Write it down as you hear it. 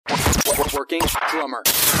Working Drummer.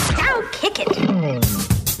 Now kick it.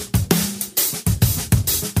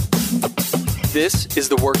 This is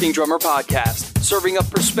the Working Drummer Podcast, serving up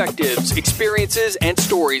perspectives, experiences, and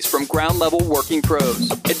stories from ground-level working pros.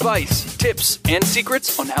 Advice, tips, and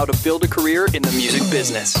secrets on how to build a career in the music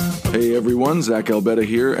business. Hey everyone, Zach Albetta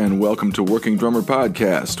here, and welcome to Working Drummer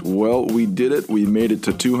Podcast. Well, we did it. We made it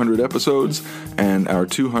to 200 episodes, and our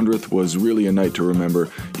 200th was really a night to remember.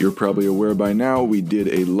 You're probably aware by now we did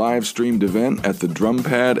a live-streamed event at the Drum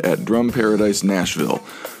Pad at Drum Paradise, Nashville.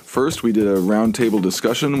 First, we did a roundtable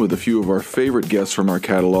discussion with a few of our favorite guests from our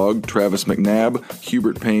catalog, Travis McNabb,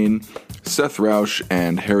 Hubert Payne, Seth Rausch,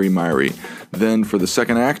 and Harry Myrie. Then, for the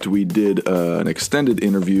second act, we did an extended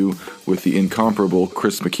interview with the incomparable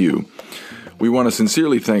Chris McHugh. We want to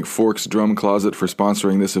sincerely thank Forks Drum Closet for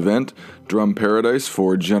sponsoring this event, Drum Paradise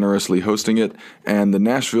for generously hosting it, and the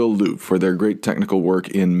Nashville Loop for their great technical work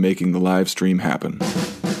in making the live stream happen.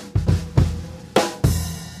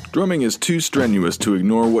 Drumming is too strenuous to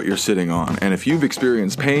ignore what you're sitting on, and if you've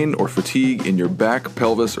experienced pain or fatigue in your back,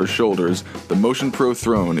 pelvis, or shoulders, the Motion Pro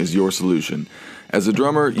Throne is your solution. As a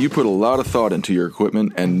drummer, you put a lot of thought into your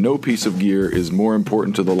equipment, and no piece of gear is more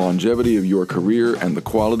important to the longevity of your career and the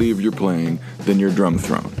quality of your playing than your drum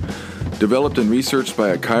throne. Developed and researched by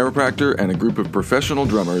a chiropractor and a group of professional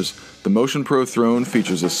drummers, the Motion Pro Throne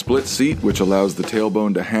features a split seat which allows the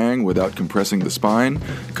tailbone to hang without compressing the spine,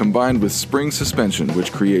 combined with spring suspension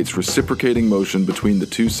which creates reciprocating motion between the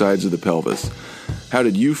two sides of the pelvis. How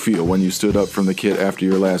did you feel when you stood up from the kit after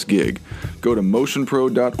your last gig? Go to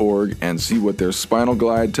motionpro.org and see what their Spinal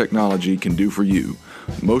Glide technology can do for you.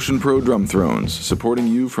 Motion Pro Drum Thrones, supporting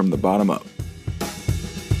you from the bottom up.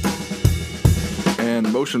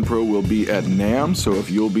 And Motion Pro will be at NAMM, so if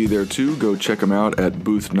you'll be there too, go check them out at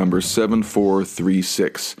booth number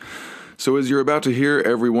 7436. So as you're about to hear,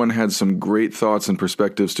 everyone had some great thoughts and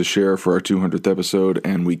perspectives to share for our 200th episode,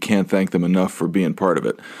 and we can't thank them enough for being part of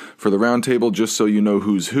it. For the roundtable, just so you know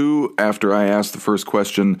who's who, after I ask the first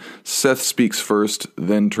question, Seth speaks first,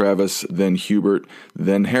 then Travis, then Hubert,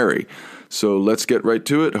 then Harry. So let's get right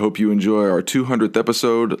to it. Hope you enjoy our 200th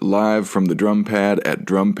episode live from the Drum Pad at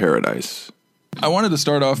Drum Paradise. I wanted to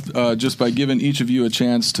start off just by giving each of you a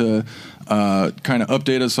chance to kind of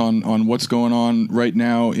update us on what's going on right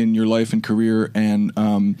now in your life and career. And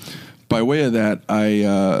by way of that,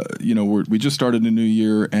 we just started a new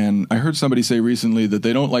year, and I heard somebody say recently that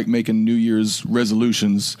they don't like making New Year's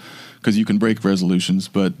resolutions because you can break resolutions,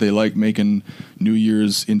 but they like making New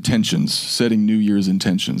Year's intentions, setting New Year's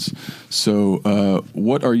intentions. So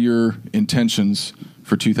what are your intentions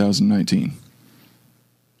for 2019?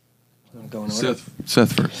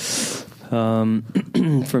 Seth first.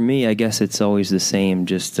 For me, I guess it's always the same.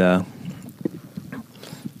 Just try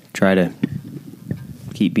to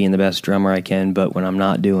keep being the best drummer I can. But when I'm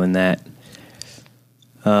not doing that,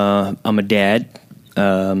 I'm a dad,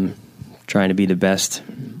 trying to be the best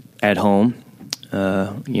at home,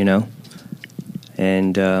 and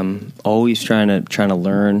always trying to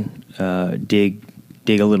learn, dig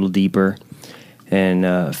a little deeper,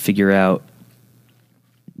 and figure out,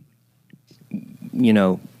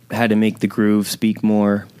 how to make the groove speak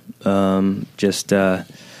more. Just trying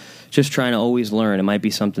to always learn. It might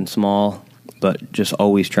be something small, but just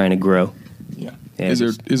always trying to grow. Yeah.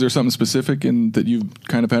 Is there something specific that you've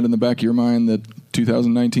kind of had in the back of your mind that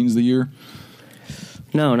 2019 is the year?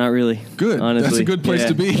 No, not really. Good. Honestly, that's a good place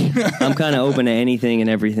to be. I'm kind of open to anything and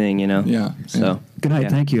everything, Yeah. So good night. Yeah.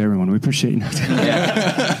 Thank you, everyone. We appreciate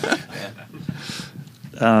it.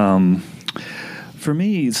 For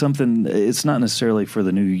me, it's not necessarily for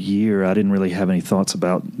the new year. I didn't really have any thoughts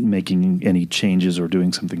about making any changes or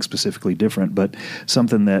doing something specifically different, but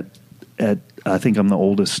something that I think I'm the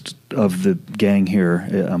oldest of the gang here.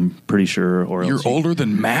 I'm pretty sure. Or you're older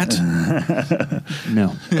than Matt?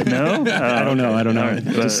 No. No? I don't know.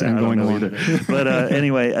 Right. I'm going along. But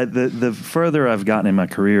anyway, the further I've gotten in my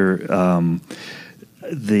career,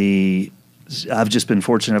 I've just been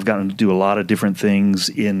fortunate. I've gotten to do a lot of different things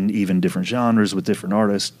in even different genres with different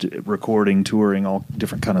artists, recording, touring, all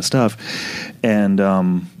different kind of stuff. And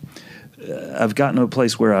I've gotten to a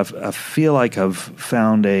place where I feel like I've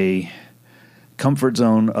found a comfort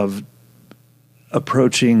zone of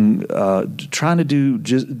approaching, trying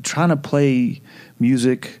to play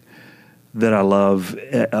music that I love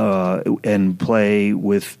and play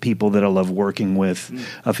with people that I love working with.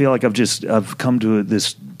 I feel like I've come to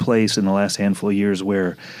this place in the last handful of years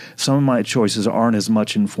where some of my choices aren't as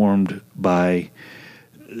much informed by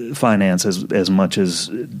finance as much as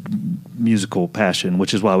musical passion,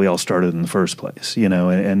 which is why we all started in the first place,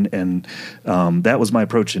 and that was my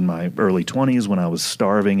approach in my early 20s when I was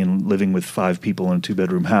starving and living with 5 people in a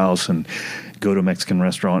 2-bedroom house and go to a Mexican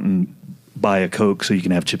restaurant and buy a Coke so you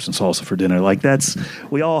can have chips and salsa for dinner. Like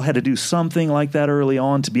we all had to do something like that early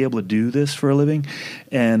on to be able to do this for a living.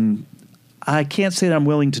 And I can't say that I'm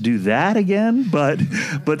willing to do that again, but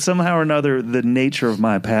somehow or another, the nature of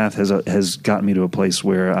my path has gotten me to a place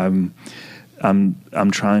where I'm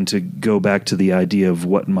trying to go back to the idea of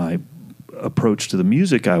what my approach to the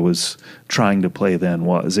music I was trying to play then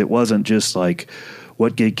was. It wasn't just like,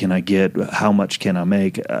 what gig can I get? How much can I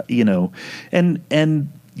make?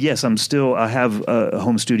 And yes, I have a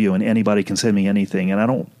home studio and anybody can send me anything, and I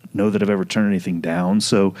don't know that I've ever turned anything down.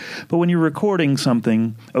 So, but when you're recording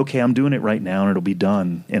something, okay, I'm doing it right now and it'll be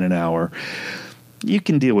done in an hour. You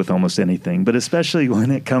can deal with almost anything, but especially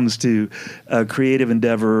when it comes to a creative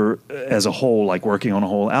endeavor as a whole, like working on a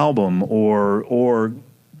whole album or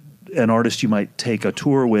an artist you might take a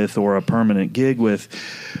tour with or a permanent gig with.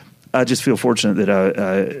 I just feel fortunate that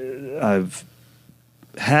I've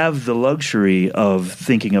have the luxury of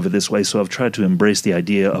thinking of it this way, so I've tried to embrace the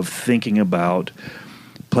idea of thinking about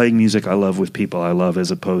playing music I love with people I love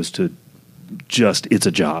as opposed to just it's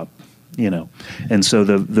a job, And so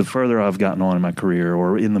the further I've gotten on in my career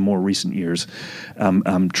or in the more recent years,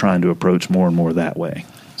 I'm trying to approach more and more that way.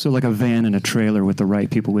 So like a van and a trailer with the right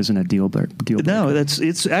people isn't a deal breaker? No,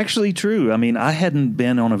 it's actually true. I mean, I hadn't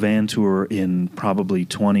been on a van tour in probably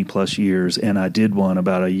 20 plus years, and I did one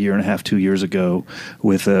about 1.5 years, 2 years ago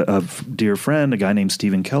with a dear friend, a guy named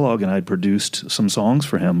Stephen Kellogg, and I'd produced some songs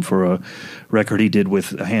for him for a record he did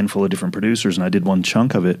with a handful of different producers, and I did one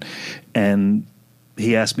chunk of it. And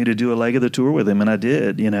he asked me to do a leg of the tour with him, and I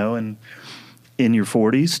did, and in your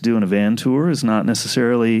 40s, doing a van tour is not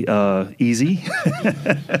necessarily easy.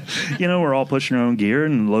 We're all pushing our own gear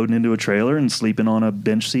and loading into a trailer and sleeping on a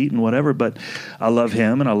bench seat and whatever. But I love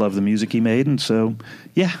him and I love the music he made. And so,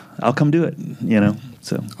 yeah, I'll come do it,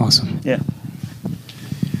 So awesome. Yeah.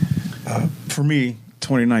 For me,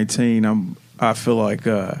 2019, I feel like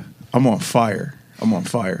I'm on fire.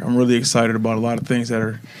 I'm really excited about a lot of things that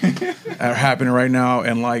are happening right now.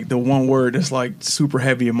 And like the one word that's like super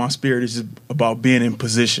heavy in my spirit is just about being in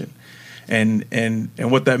position. And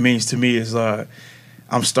what that means to me is I'm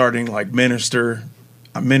starting like ministry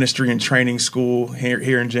and training school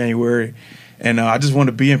here in January. And I just want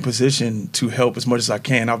to be in position to help as much as I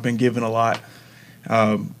can. I've been given a lot.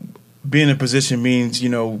 Being in position means,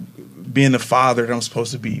 being the father that I'm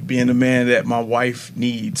supposed to be, being the man that my wife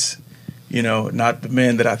needs. Not the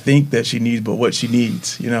man that I think that she needs, but what she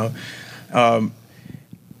needs,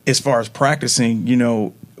 As far as practicing,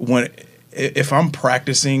 if I'm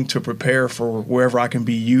practicing to prepare for wherever I can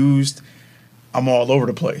be used, I'm all over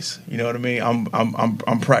the place. You know what I mean?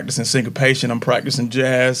 I'm practicing syncopation, I'm practicing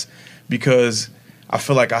jazz because I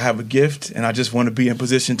feel like I have a gift and I just want to be in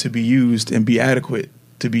position to be used and be adequate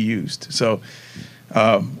to be used. So,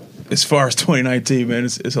 as far as 2019, man,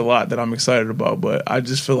 it's a lot that I'm excited about, but I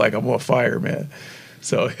just feel like I'm on fire, man.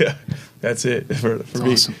 So, yeah, that's it for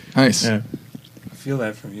me. Awesome. Nice. Yeah. I feel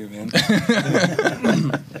that from you, man.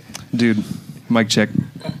 Dude, mic check.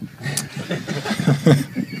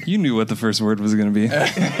 You knew what the first word was going to be.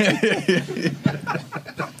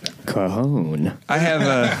 Cajon. I have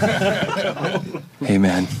a... Hey,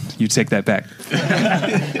 man, you take that back.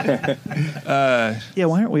 Yeah,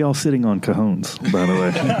 why aren't we all sitting on cajones, by the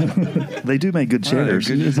way? They do make good chairs.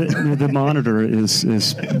 The monitor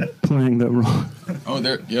is playing the wrong... Oh,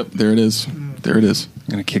 there it is. There it is.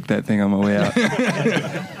 I'm going to kick that thing on my way out.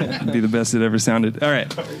 It'd be the best it ever sounded. All right.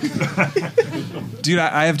 Dude,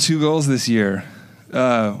 I have 2 goals this year.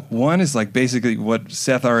 One is like basically what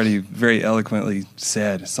Seth already very eloquently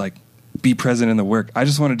said. It's like, be present in the work. I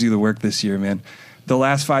just want to do the work this year, man. The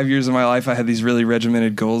last 5 years of my life, I had these really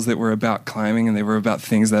regimented goals that were about climbing, and they were about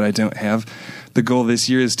things that I don't have. The goal this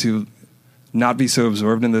year is to not be so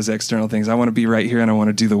absorbed in those external things. I want to be right here, and I want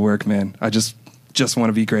to do the work, man. I just want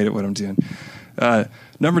to be great at what I'm doing.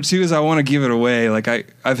 Number 2 is I want to give it away. Like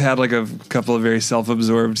I've had like a couple of very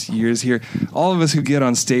self-absorbed years here. All of us who get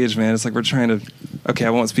on stage, man, it's like we're trying to, okay,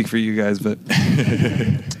 I won't speak for you guys, but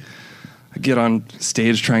I get on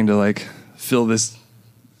stage trying to like fill this,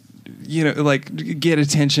 like get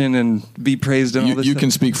attention and be praised and all this You stuff.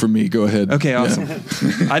 can speak for me. Go ahead. Okay, awesome.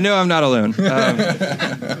 Yeah. I know I'm not alone.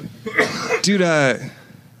 Dude,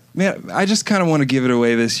 man, I just kind of want to give it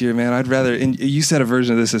away this year, man. I'd rather, and you said a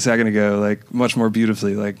version of this a second ago, like much more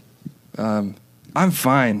beautifully. Like, I'm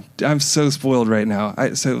fine. I'm so spoiled right now.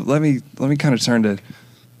 So let me kind of turn to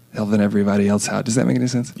helping everybody else out. Does that make any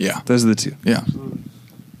sense? Yeah. Those are the 2. Yeah.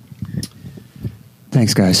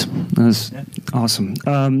 Thanks, guys. That was awesome.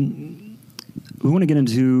 We want to get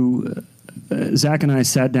into... Zach and I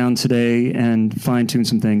sat down today and fine-tuned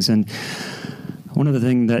some things, and one of the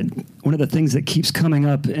things that keeps coming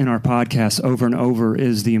up in our podcast over and over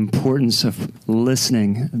is the importance of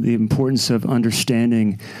listening, the importance of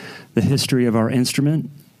understanding the history of our instrument,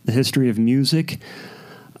 the history of music,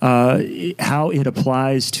 how it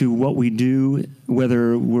applies to what we do,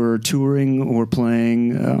 whether we're touring or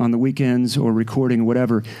playing on the weekends or recording or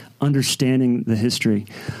whatever, understanding the history.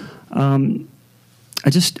 I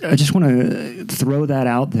just want to throw that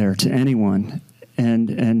out there to anyone,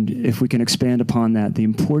 and if we can expand upon that, the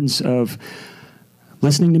importance of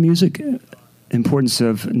listening to music, importance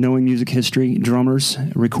of knowing music history, drummers,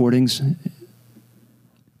 recordings.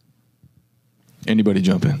 Anybody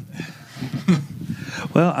jump in?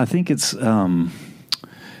 Well, I think it's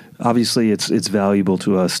obviously it's valuable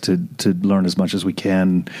to us to learn as much as we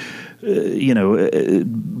can.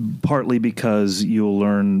 Partly because you'll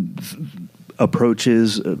learn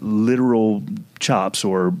approaches, literal chops,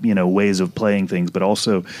 or ways of playing things, but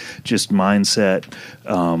also just mindset,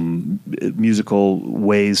 musical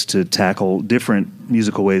ways to tackle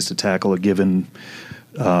a given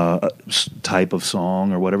type of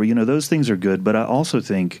song or whatever. Those things are good, but I also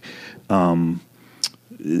think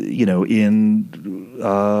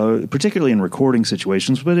particularly in recording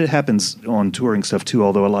situations, but it happens on touring stuff too,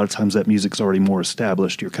 although a lot of times that music's already more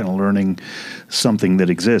established. You're kind of learning something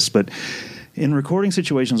that exists. But in recording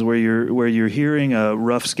situations where you're hearing a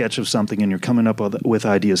rough sketch of something and you're coming up with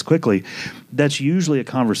ideas quickly, that's usually a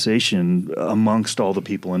conversation amongst all the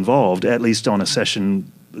people involved, at least on a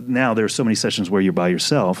session. Now there's so many sessions where you're by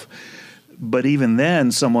yourself. But even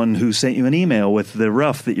then, someone who sent you an email with the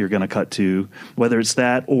rough that you're going to cut to, whether it's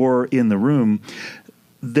that or in the room,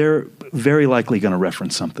 they're very likely going to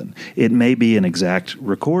reference something. It may be an exact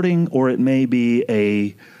recording, or it may be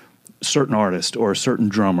a certain artist or a certain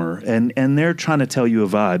drummer, and they're trying to tell you a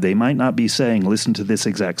vibe. They might not be saying, listen to this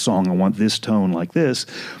exact song, I want this tone like this.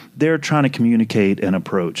 They're trying to communicate an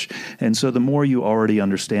approach. And so the more you already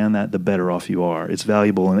understand that, the better off you are. It's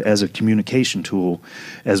valuable as a communication tool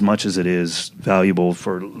as much as it is valuable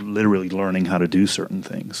for literally learning how to do certain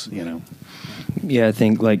things, Yeah, I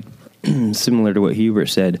think similar to what Hubert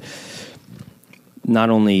said, not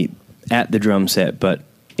only at the drum set, but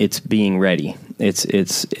it's being ready.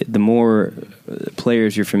 It's the more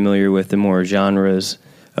players you're familiar with, the more genres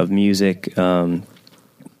of music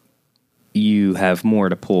you have more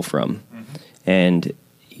to pull from. And,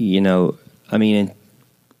 in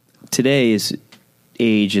today's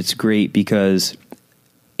age, it's great because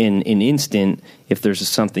in an instant, if there's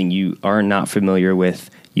something you are not familiar with,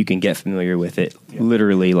 you can get familiar with it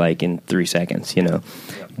literally in 3 seconds,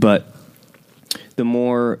 But the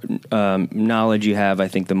more knowledge you have, I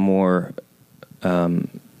think the more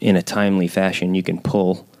in a timely fashion you can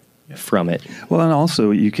pull from it. Well, and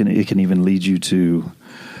also it can even lead you to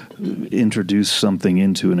introduce something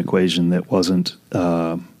into an equation that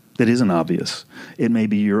isn't obvious. It may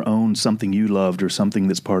be your own something you loved or something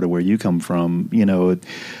that's part of where you come from.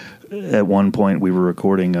 At one point we were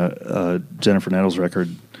recording a Jennifer Nettles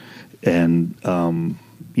record, and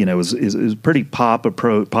it was pretty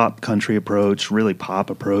pop country approach, really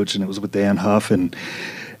pop approach, and it was with Dan Huff, and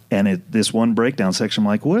this one breakdown section, I'm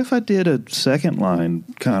like, what if I did a second line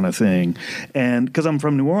kind of thing? And because I'm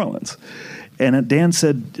from New Orleans. And Dan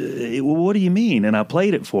said, well, what do you mean? And I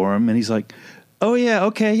played it for him, and he's like, oh, yeah,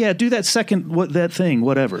 okay, yeah, do that second, that thing,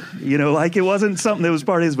 whatever. It wasn't something that was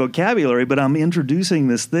part of his vocabulary, but I'm introducing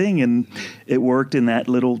this thing, and it worked in that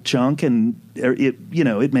little chunk, and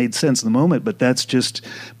it made sense in the moment, but that's just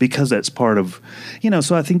because that's part of,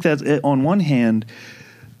 so I think that on one hand,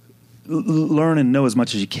 learn and know as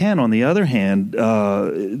much as you can. On the other hand,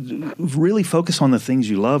 really focus on the things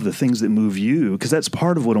you love, the things that move you, because that's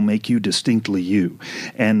part of what will make you distinctly you.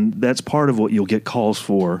 And that's part of what you'll get calls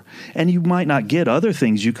for. And you might not get other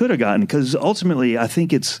things you could have gotten, because ultimately I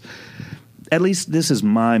think it's, at least this is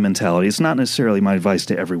my mentality. It's not necessarily my advice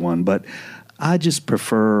to everyone, but I just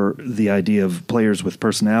prefer the idea of players with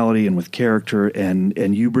personality and with character,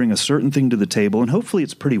 and you bring a certain thing to the table, and hopefully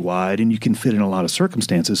it's pretty wide and you can fit in a lot of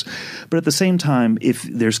circumstances. But at the same time, if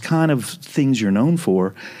there's kind of things you're known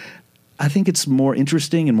for, I think it's more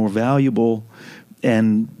interesting and more valuable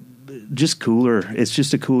and just cooler. It's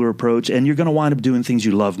just a cooler approach, and you're going to wind up doing things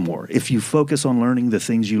you love more. If you focus on learning the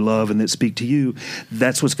things you love and that speak to you,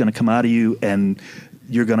 that's what's going to come out of you, and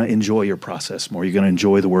you're going to enjoy your process more. You're going to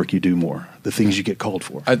enjoy the work you do more, the things you get called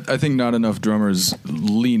for. I think not enough drummers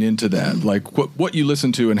lean into that. Like what you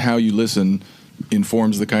listen to and how you listen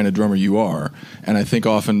informs the kind of drummer you are. And I think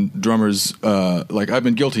often drummers, like I've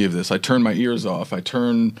been guilty of this. I turn my ears off. I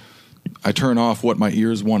turn off what my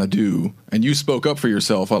ears want to do. And you spoke up for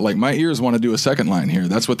yourself. Like, my ears want to do a second line here.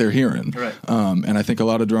 That's what they're hearing. Right. And I think a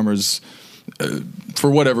lot of drummers,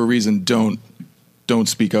 for whatever reason, don't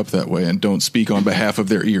speak up that way and don't speak on behalf of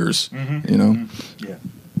their ears. You know. Mm-hmm. Yeah.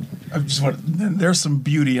 I just want. There's some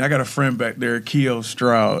beauty. I got a friend back there, Keo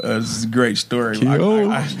Stroud. This is a great story.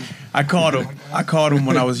 I called him. I called him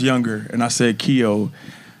when I was younger, and I said, Keo,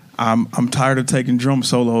 I'm tired of taking drum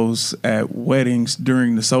solos at weddings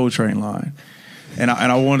during the Soul Train line, and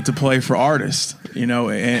I wanted to play for artists, you know.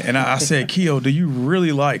 And I said, Keo, do you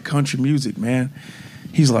really like country music, man?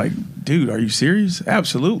 He's like, dude, are you serious?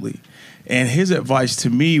 Absolutely. And his advice to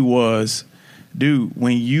me was, dude,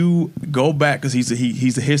 when you go back, because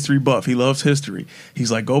he's a history buff, he loves history. He's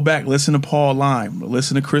like, go back, listen to Paul Lime,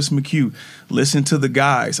 listen to Chris McHugh, listen to the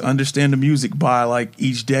guys, understand the music by like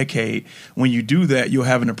each decade. When you do that, you'll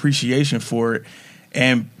have an appreciation for it,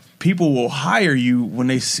 and people will hire you when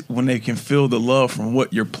they can feel the love from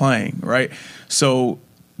what you're playing, right? So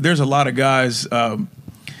there's a lot of guys.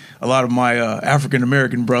 A lot of my African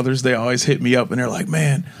American brothers, they always hit me up and they're like,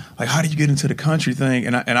 man, like, how did you get into the country thing?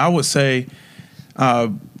 And I would say,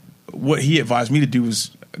 what he advised me to do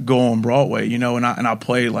was go on Broadway, you know, and I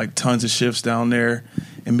played like tons of shifts down there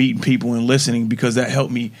and meeting people and listening, because that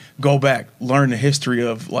helped me go back, learn the history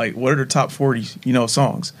of like, what are the top 40, you know,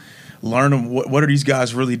 songs, learn them. What are these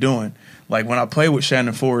guys really doing? Like, when I play with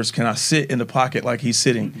Shannon Forrest, can I sit in the pocket like he's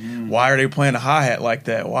sitting? Mm-hmm. Why are they playing a hi-hat like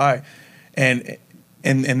that? Why? And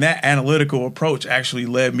that analytical approach actually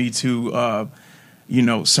led me to,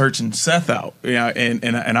 searching Seth out. Yeah,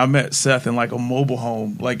 and I met Seth in like a mobile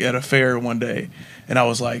home, like at a fair one day, and I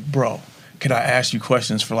was like, bro, could I ask you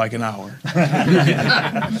questions for like an hour?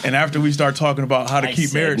 And after we start talking about how to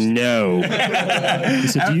keep marriage, no. He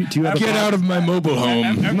said, do you have Get out of my mobile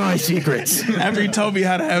home. My secrets. after he told me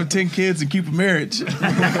how to have 10 kids and keep a marriage,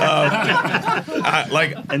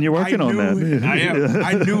 And you're working on that. I am.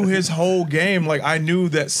 I knew his whole game. Like, I knew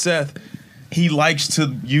that Seth, he likes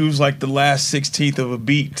to use like the last 16th of a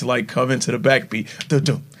beat to like come into the backbeat.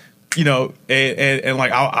 You know, and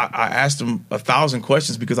like I asked him 1,000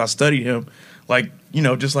 questions because I studied him, like, you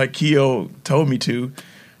know, just like Keo told me to,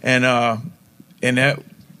 and that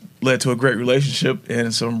led to a great relationship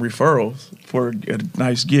and some referrals for a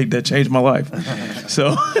nice gig that changed my life.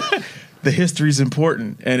 So the history is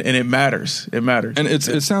important, and it matters. It matters. And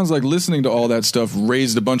it sounds like listening to all that stuff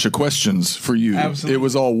raised a bunch of questions for you. Absolutely. It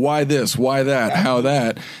was all, why this, why that, how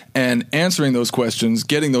that, and answering those questions,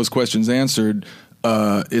 getting those questions answered.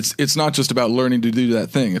 It's not just about learning to do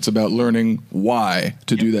that thing. It's about learning why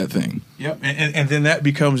to do that thing. Yep, and then that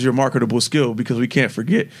becomes your marketable skill, because we can't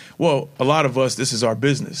forget. Well, a lot of us, this is our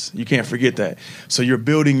business. You can't forget that. So you're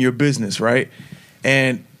building your business, right?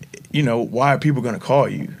 And, you know, why are people going to call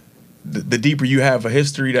you? The deeper you have a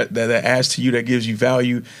history that adds to you, that gives you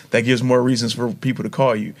value, that gives more reasons for people to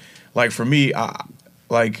call you. Like, for me,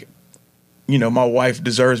 my wife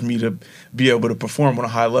deserves me to be able to perform on a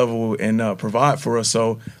high level and provide for us.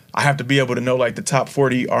 So I have to be able to know like the top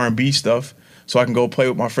 40 R&B stuff, so I can go play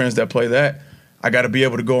with my friends that play that. I got to be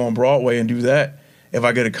able to go on Broadway and do that. If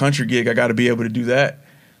I get a country gig, I got to be able to do that.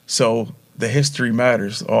 So the history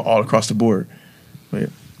matters all across the board. But, yeah.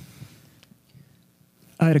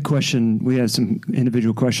 I had a question. We had some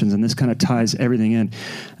individual questions, and this kind of ties everything in.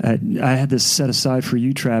 I had this set aside for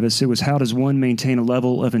you, Travis. It was, how does one maintain a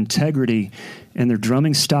level of integrity in their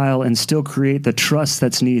drumming style and still create the trust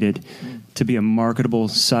that's needed to be a marketable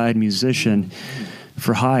side musician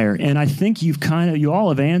for hire? And I think you all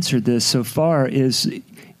have answered this so far, is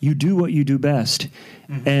you do what you do best.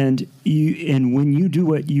 Mm-hmm. And when you do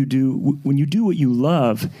what you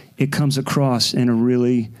love, it comes across in a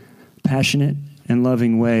really passionate and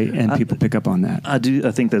loving way, and people pick up on that. I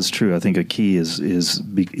think that's true. I think a key is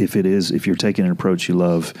if you're taking an approach you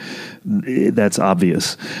love, that's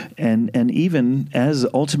obvious. And even as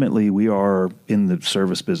ultimately we are in the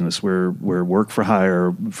service business, we're work for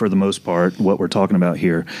hire for the most part, what we're talking about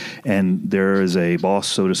here, and there is a boss,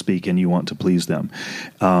 so to speak, and you want to please them.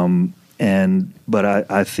 But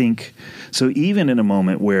I think so. Even in a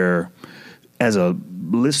moment where, as a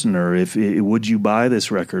listener, would you buy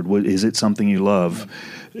this record? Is it something you love?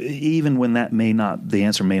 Even when the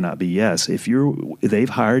answer may not be yes. If they've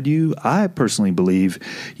hired you, I personally believe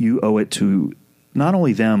you owe it to not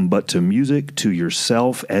only them, but to music, to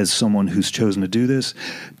yourself as someone who's chosen to do this,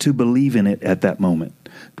 to believe in it at that moment.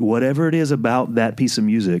 Whatever it is about that piece of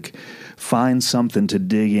music, find something to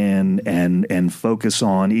dig in and focus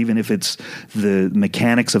on, even if it's the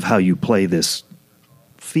mechanics of how you play this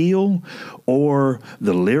feel or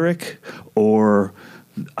the lyric or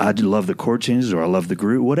I love the chord changes or I love the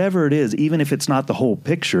groove, whatever it is, even if it's not the whole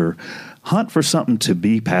picture, hunt for something to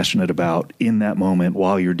be passionate about in that moment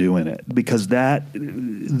while you're doing it, because that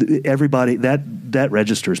everybody that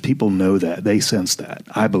registers. People know that, they sense that,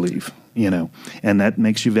 I believe, and that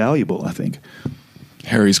makes you valuable, I think.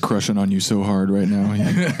 Harry's crushing on you so hard right now.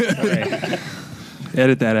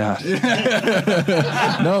 Edit that out.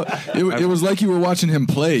 No, it was like you were watching him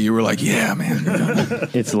play. You were like, yeah, man.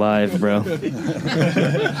 It's live, bro.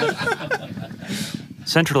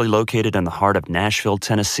 Centrally located in the heart of Nashville,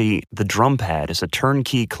 Tennessee, the Drum Pad is a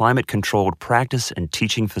turnkey climate-controlled practice and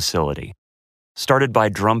teaching facility. Started by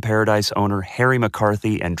Drum Paradise owner Harry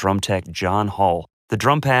McCarthy and drum tech John Hall, the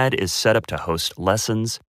Drum Pad is set up to host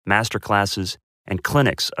lessons, master classes, and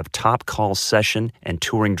clinics of top call session and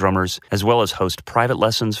touring drummers, as well as host private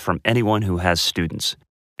lessons from anyone who has students.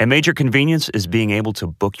 A major convenience is being able to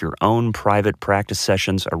book your own private practice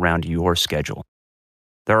sessions around your schedule.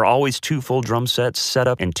 There are always 2 full drum sets set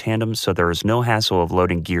up in tandem, so there is no hassle of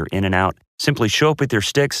loading gear in and out. Simply show up with your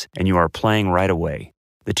sticks and you are playing right away.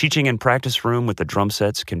 The teaching and practice room with the drum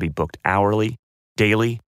sets can be booked hourly,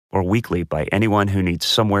 daily, or weekly by anyone who needs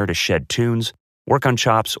somewhere to shed tunes, work on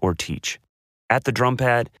chops, or teach. At the Drum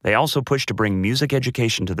Pad, they also push to bring music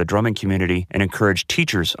education to the drumming community and encourage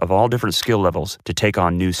teachers of all different skill levels to take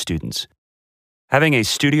on new students. Having a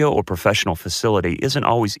studio or professional facility isn't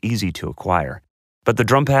always easy to acquire, but the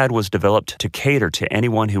Drum Pad was developed to cater to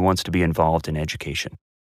anyone who wants to be involved in education.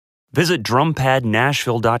 Visit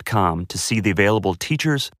drumpadnashville.com to see the available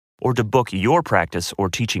teachers or to book your practice or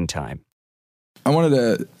teaching time. I wanted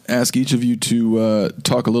to ask each of you to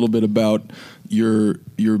talk a little bit about your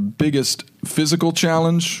biggest physical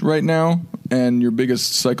challenge right now and your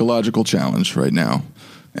biggest psychological challenge right now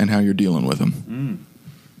and how you're dealing with them.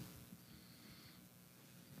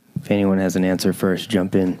 If anyone has an answer first,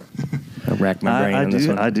 jump in. I'll rack my brain on this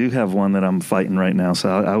one. I do have one that I'm fighting right now, so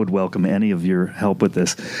I would welcome any of your help with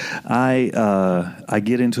this. I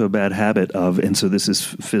get into a bad habit of, and so this is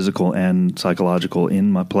physical and psychological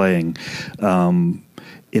in my playing.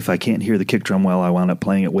 If I can't hear the kick drum well, I wind up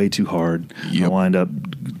playing it way too hard. Yep. I wind up,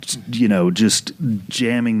 just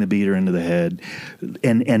jamming the beater into the head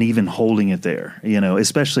and even holding it there,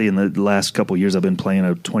 especially in the last couple of years, I've been playing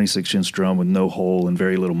a 26-inch drum with no hole and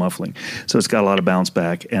very little muffling. So it's got a lot of bounce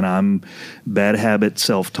back, and I'm bad habit,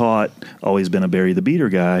 self-taught, always been a bury the beater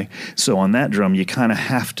guy. So on that drum, you kind of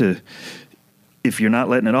have to, if you're not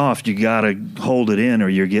letting it off, you got to hold it in or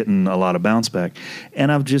you're getting a lot of bounce back.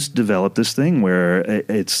 And I've just developed this thing where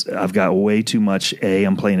I've got way too much, A,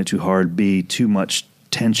 I'm playing it too hard, B, too much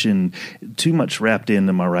tension, too much wrapped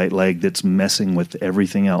into my right leg that's messing with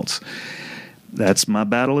everything else. That's my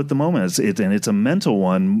battle at the moment. It's a mental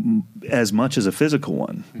one as much as a physical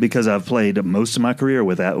one, because I've played most of my career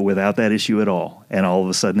without that issue at all, and all of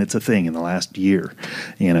a sudden it's a thing in the last year.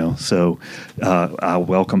 So I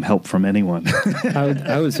welcome help from anyone.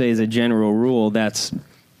 I would say, as a general rule, that's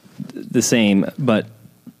the same, but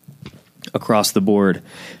across the board,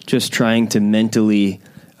 just trying to mentally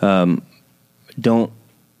I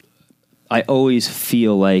always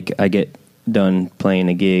feel like I get done playing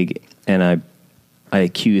a gig and I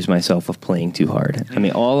accuse myself of playing too hard. I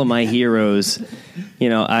mean, all of my heroes,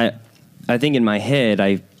 I think in my head,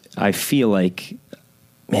 I feel like,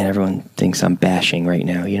 man, everyone thinks I'm bashing right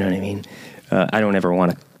now. You know what I mean? I don't ever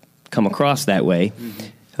want to come across that way.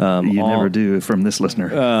 You never do from this listener.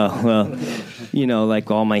 Well, like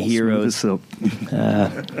all my heroes. Thank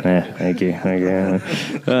you.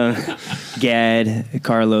 Gad,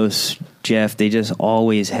 Carlos, Jeff, they just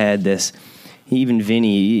always had this. Even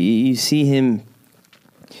Vinny, you see him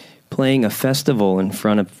playing a festival in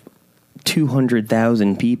front of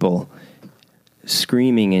 200,000 people,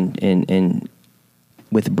 screaming and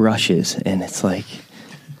with brushes, and it's like,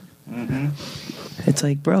 it's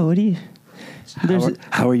like, bro, what do you?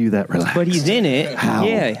 How are you that relaxed? But he's in it. How?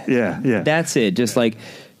 Yeah. That's it. Just like,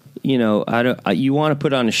 you want to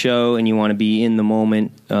put on a show and you want to be in the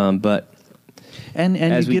moment, but. And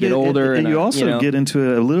as we get older, and you also get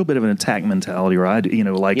into a little bit of an attack mentality, right?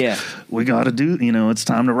 We got to do, it's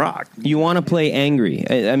time to rock. You want to play angry.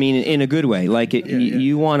 I mean, in a good way. Like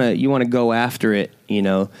you want to go after it,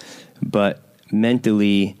 but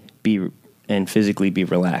mentally and physically be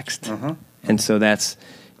relaxed. And so that's,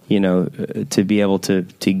 to be able to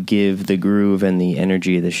give the groove and the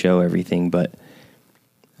energy of the show everything. But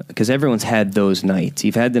because everyone's had those nights.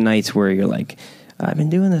 You've had the nights where you're like, I've been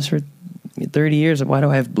doing this for 30 years, why do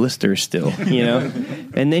I have blisters still,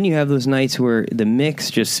 And then you have those nights where the mix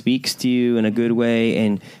just speaks to you in a good way,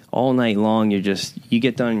 and all night long you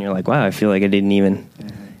get done and you're like, wow, I feel like I didn't even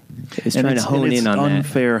It's trying to hone in on that. It's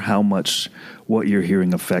unfair how much what you're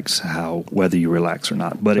hearing affects whether you relax or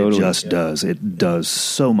not, but Totally. it just does. It does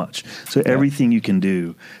so much. So everything you can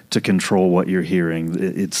do to control what you're hearing,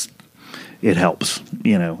 it helps,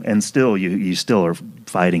 and still you still are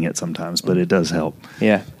fighting it sometimes, but it does help.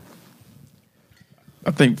 Yeah.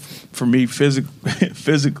 I think for me,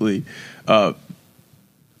 physically, I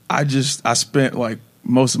spent like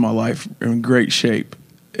most of my life in great shape,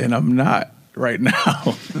 and I'm not right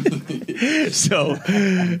now. So,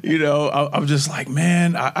 I'm just like,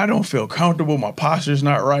 man, I don't feel comfortable. My posture's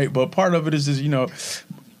not right. But part of it is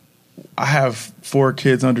I have 4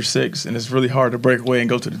 kids under 6, and it's really hard to break away and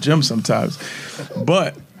go to the gym sometimes.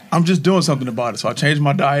 But I'm just doing something about it. So I changed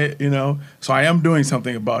my diet, So I am doing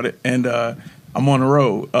something about it, and I'm on the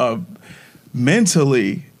road.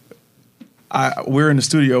 Mentally, we're in the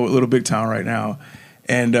studio with Little Big Town right now,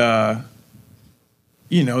 and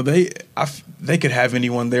they could have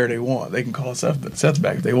anyone there they want. They can call Seth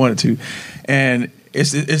back if they wanted to, and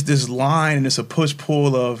it's this line and it's a push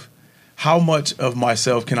pull of how much of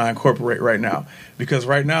myself can I incorporate right now? Because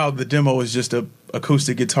right now the demo is just a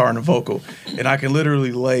acoustic guitar and a vocal, and I can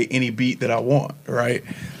literally lay any beat that I want, right?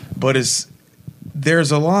 But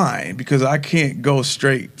there's a line because I can't go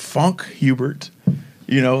straight funk Hubert,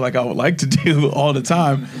 like I would like to do all the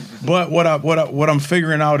time. But what I'm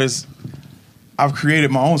figuring out is I've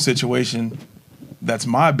created my own situation that's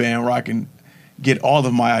my band where I can get all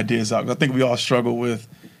of my ideas out. I think we all struggle with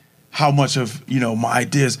how much of my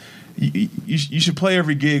ideas. You should play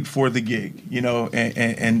every gig for the gig,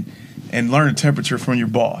 and learn the temperature from your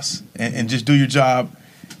boss, and just do your job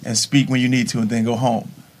and speak when you need to, and then go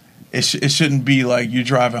home. It shouldn't be like you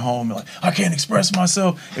driving home and like, I can't express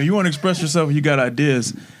myself. If you want to express yourself, you got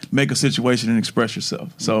ideas, make a situation and express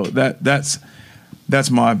yourself. So that's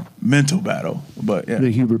my mental battle. But yeah. The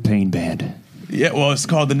Hubert Payne Band. Yeah, well, it's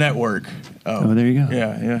called The Network. Oh, there you go.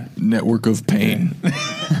 Yeah. Network of Pain. Or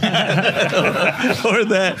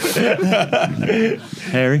that.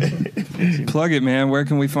 Harry? Plug it, man. Where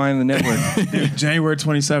can we find the network? January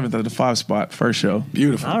 27th at the 5 Spot, first show.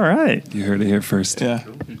 Beautiful. All right. You heard it here first. Yeah.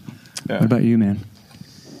 What about you, man?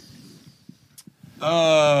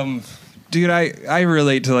 Dude, I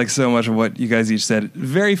relate to like so much of what you guys each said.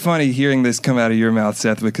 Very funny hearing this come out of your mouth,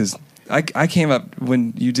 Seth, because I came up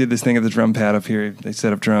when you did this thing at the drum pad up here. They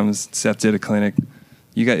set up drums. Seth did a clinic.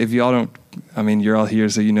 If y'all don't, you're all here,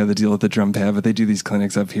 so you know the deal with the drum pad, but they do these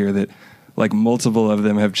clinics up here that like multiple of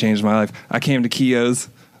them have changed my life. I came to Keo's.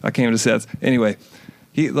 I came to Seth's. Anyway,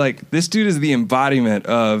 this dude is the embodiment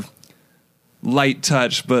of light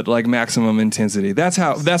touch, but like maximum intensity. That's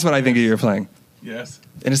what I think of your playing. Yes.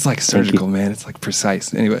 And it's like surgical, man. It's like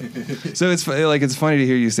precise. Anyway, so it's funny to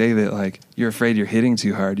hear you say that like you're afraid you're hitting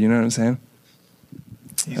too hard. You know what I'm saying?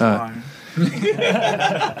 He's lying.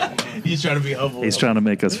 He's trying to be humble. He's trying to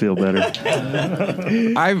make us feel better.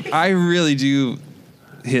 I really do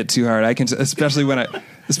hit too hard. I can, especially when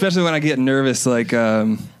I get nervous. Like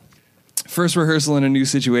first rehearsal in a new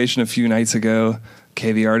situation a few nights ago.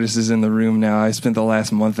 Okay, the artist is in the room now. I spent the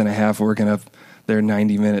last month and a half working up their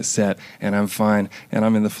 90-minute set, and I'm fine, and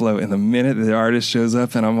I'm in the flow. And the minute the artist shows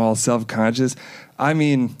up and I'm all self-conscious,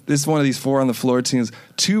 this is one of these 4 on the floor tunes,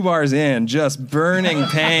 2 bars in, just burning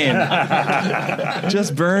pain.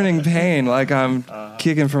 Just burning pain, like I'm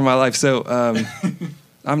kicking for my life. So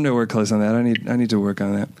I'm nowhere close on that. I need to work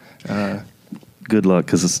on that. Good luck,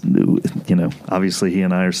 because obviously he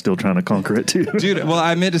and I are still trying to conquer it too. Dude, well,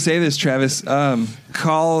 I meant to say this, Travis.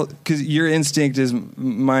 Call, because your instinct is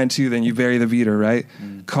mine too. Then you bury the beater, right?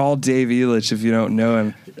 Call Dave Elich if you don't know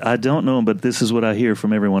him. I don't know him, but this is what I hear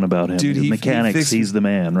from everyone about him. Dude, he's the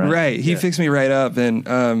man, right? Right. He fixed me right up, and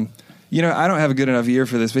I don't have a good enough ear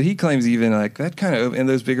for this, but he claims even like that kind of in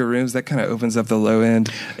those bigger rooms that kind of opens up the low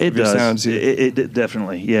end. It does. Sound too. It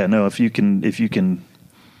definitely. Yeah. No. If you can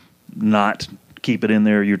not keep it in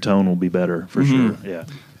there, your tone will be better for sure. Yeah.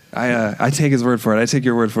 I take his word for it. I take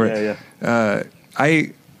your word for it. Yeah.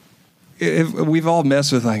 We've all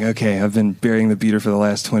messed with like, okay, I've been burying the beater for the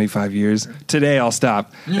last 25 years. Today I'll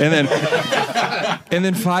stop. And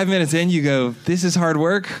then 5 minutes in you go, this is hard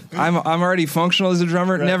work. I'm already functional as a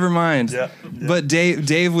drummer. Right. Never mind. Yeah. But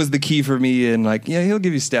Dave was the key for me, and like, yeah, he'll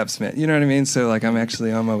give you steps, man. You know what I mean? So like I'm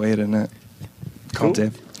actually on my way to not call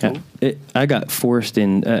Dave. Yeah. I got forced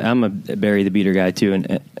in. I'm a bury the beater guy too,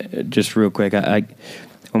 and just real quick, I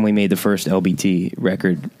when we made the first LBT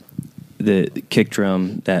record, the kick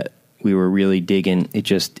drum that we were really digging,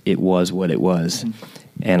 it was what it was,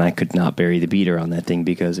 and I could not bury the beater on that thing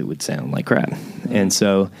because it would sound like crap, and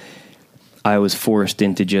so I was forced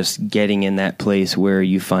into just getting in that place where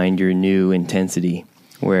you find your new intensity,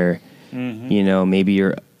 where maybe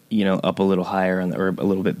you're up a little higher or a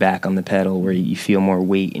little bit back on the pedal where you feel more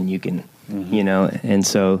weight and you can, and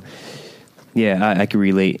so, yeah, I can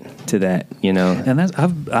relate to that, And that's,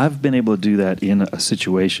 I've been able to do that in a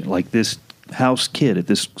situation like this. House kid at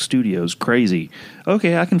this studio is crazy.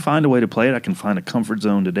 Okay, I can find a way to play it. I can find a comfort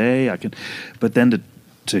zone today. But then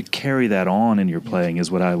to carry that on in your playing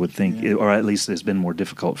is what I would think, or at least it's been more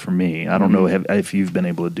difficult for me. I don't know if you've been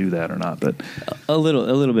able to do that or not, but a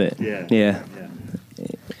little bit. Yeah.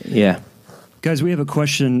 Guys, we have a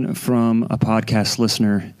question from a podcast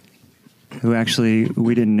listener who actually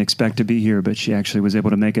we didn't expect to be here, but she actually was able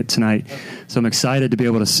to make it tonight. So I'm excited to be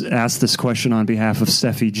able to ask this question on behalf of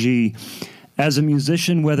Steffi G. As a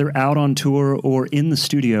musician, whether out on tour or in the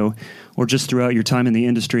studio or just throughout your time in the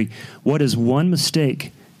industry, what is one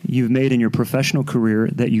mistake you've made in your professional career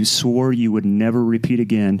that you swore you would never repeat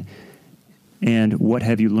again, and what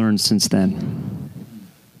have you learned since then?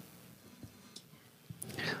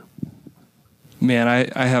 Man,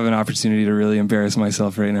 I have an opportunity to really embarrass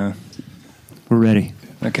myself right now. We're ready.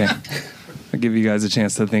 Okay. I'll give you guys a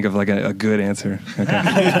chance to think of like a good answer.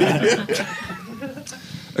 Okay.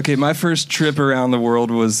 Okay, my first trip around the world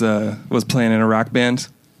was playing in a rock band.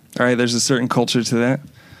 All right, there's a certain culture to that.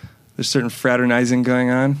 There's certain fraternizing going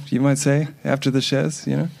on, you might say, after the shows,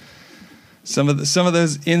 Some of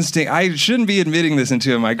those instincts. I shouldn't be admitting this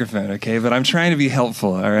into a microphone, okay? But I'm trying to be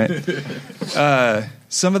helpful, all right?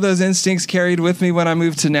 Some of those instincts carried with me when I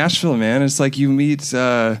moved to Nashville, man. It's like you meet...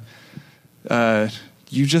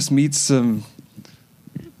 you just meet some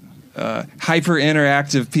hyper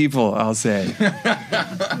interactive people, I'll say.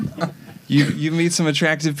 you meet some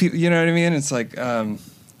attractive people, you know what I mean? It's like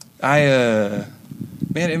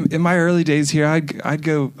man, in my early days here, I'd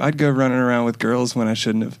go running around with girls when I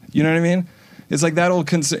shouldn't have. You know what I mean? It's like that old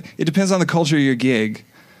concern. It depends on the culture of your gig.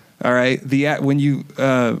 All right, when you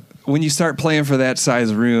start playing for that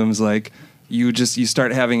size rooms, like. You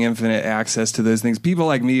start having infinite access to those things. People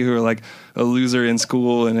like me who are like a loser in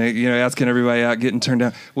school and asking everybody out, getting turned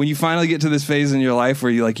down. When you finally get to this phase in your life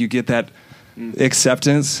where you get that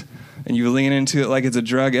acceptance and you lean into it like it's a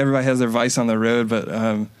drug. Everybody has their vice on the road, but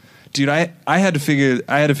dude, I had to figure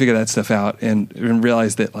that stuff out and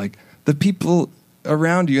realize that like the people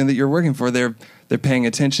around you and that you're working for, they're paying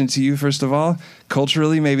attention to you, first of all.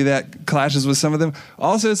 Culturally, maybe that clashes with some of them.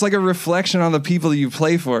 Also, it's like a reflection on the people you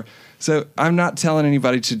play for. So I'm not telling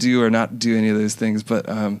anybody to do or not do any of those things, but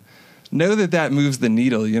know that moves the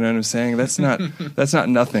needle. You know what I'm saying? That's not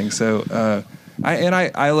nothing. So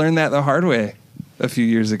I learned that the hard way a few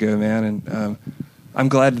years ago, man, and I'm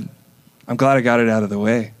glad I got it out of the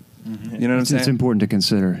way. Mm-hmm. You know what I'm saying? It's important to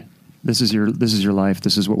consider. This is your life.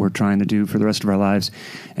 This is what we're trying to do for the rest of our lives,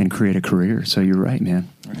 and create a career. So you're right, man.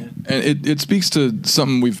 And it speaks to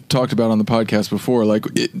something we've talked about on the podcast before. Like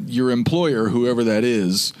your employer, whoever that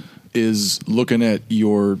is looking at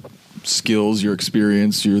your skills, your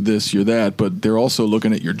experience, your this, your that, but they're also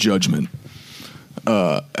looking at your judgment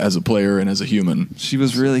as a player and as a human. She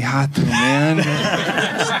was really hot though, man.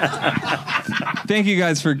 Thank you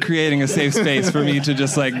guys for creating a safe space for me to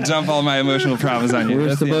just like dump all my emotional problems on you.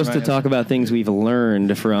 We're supposed to talk about things we've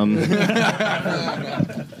learned from.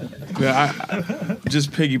 Yeah, I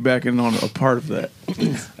just piggybacking on a part of that.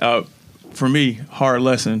 For me, hard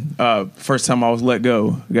lesson. First time I was let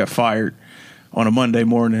go, I got fired on a Monday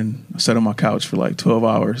morning. I sat on my couch for like 12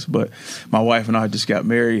 hours. But my wife and I just got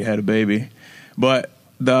married, had a baby. But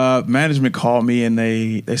the management called me and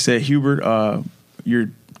they said, Hubert,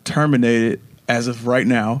 you're terminated as of right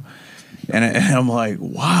now. And I'm like,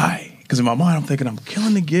 why? Because in my mind, I'm thinking I'm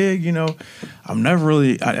killing the gig. I've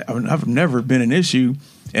never been an issue.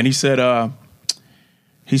 And she said,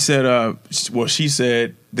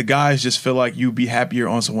 the guys just feel like you'd be happier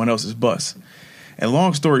on someone else's bus. And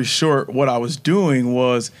long story short, what I was doing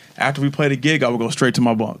was after we played a gig, I would go straight to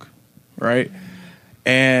my bunk, right?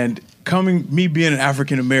 And me being an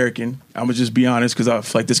African American, I'm gonna just be honest because I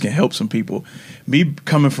feel like this can help some people. Me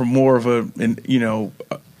coming from more of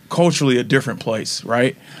culturally a different place,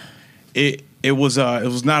 right? It was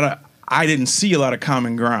not I didn't see a lot of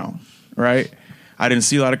common ground, right? I didn't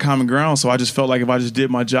see a lot of common ground, so I just felt like if I just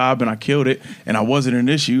did my job and I killed it and I wasn't an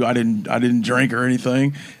issue, I didn't drink or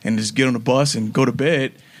anything and just get on the bus and go to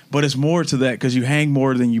bed. But it's more to that because you hang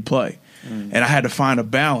more than you play. And I had to find a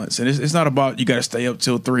balance. And it's not about you got to stay up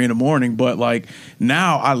till 3 a.m, but like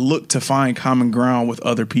now I look to find common ground with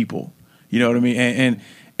other people. You know what I mean?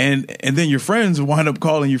 And then your friends wind up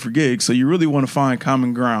calling you for gigs, so you really want to find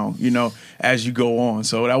common ground, as you go on.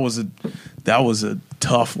 So that was a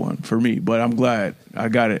tough one for me, but I'm glad I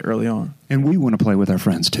got it early on. And we want to play with our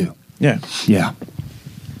friends too. Yeah. Yeah.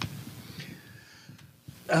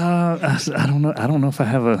 I don't know. I don't know if I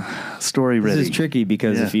have a story ready. This is tricky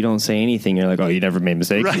because if you don't say anything, you're like, oh, you never made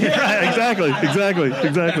mistakes. Right, exactly.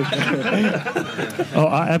 Oh,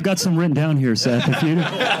 I've got some written down here, Seth. If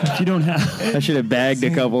you don't have, I should have bagged a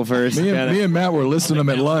couple first. Me and Matt were listing them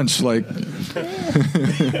at lunch. Like,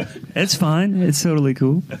 it's fine. It's totally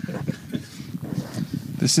cool.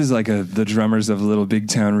 This is like the Drummers of Little Big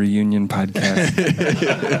Town reunion podcast.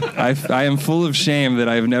 I am full of shame that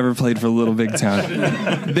I've never played for Little Big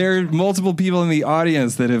Town. There are multiple people in the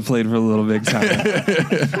audience that have played for Little Big Town.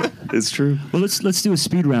 It's true. Well, let's do a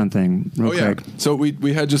speed round thing real quick. So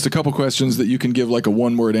we had just a couple questions that you can give like a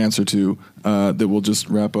one-word answer to that we'll just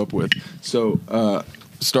wrap up with. So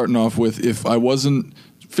starting off with,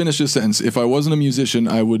 finish this sentence. If I wasn't a musician,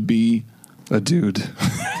 I would be a dude.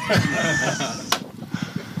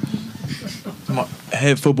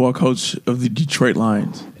 Head football coach of the Detroit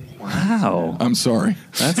Lions. Wow. I'm sorry.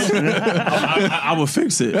 I will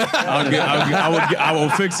fix it. I will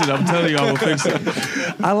fix it. I'm telling you, I will fix it.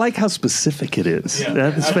 I like how specific it is. Yeah.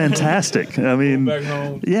 That is fantastic. I mean, Go back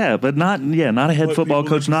home. yeah, but not a head Put football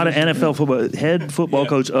people in coach, not an position. NFL football head football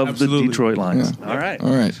coach of absolutely. the Detroit Lions. Yeah. All right.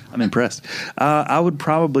 All right. I'm impressed. I would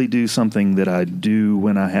probably do something that I do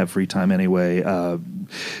when I have free time anyway.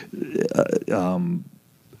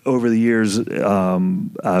 Over the years,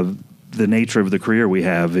 the nature of the career we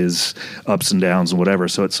have is ups and downs and whatever.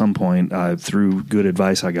 So at some point, through good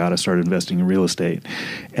advice I got, I started investing in real estate.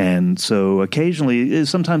 And so occasionally,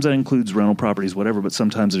 sometimes that includes rental properties, whatever, but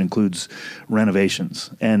sometimes it includes renovations.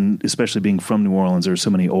 And especially being from New Orleans, there are so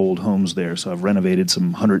many old homes there. So I've renovated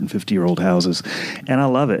some 150-year-old houses. And I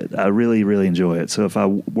love it. I really, really enjoy it. So if I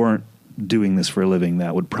weren't doing this for a living,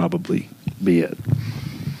 that would probably be it.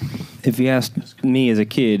 If you asked me as a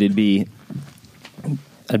kid, I'd be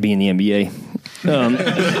in the NBA.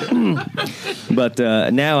 But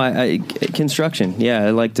now I construction. Yeah, I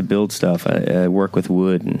like to build stuff. I work with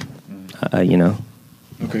wood, and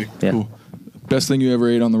Okay. Yeah. Cool. Best thing you ever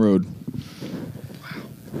ate on the road?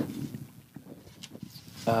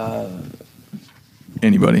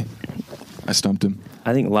 Anybody? I stumped him.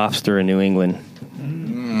 I think lobster in New England,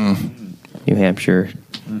 New Hampshire.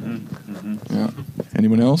 Yeah.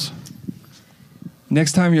 Anyone else?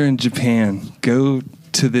 Next time you're in Japan, go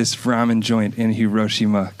to this ramen joint in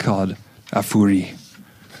Hiroshima called Afuri.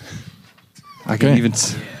 I can Okay. even...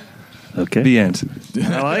 Okay. The end.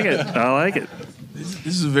 I like it.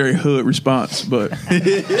 This is a very hood response, but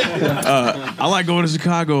I like going to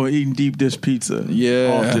Chicago and eating deep dish pizza.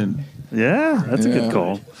 Yeah. Often. Yeah, that's a Yeah. good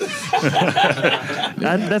call.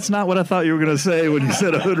 That's not what I thought you were going to say when you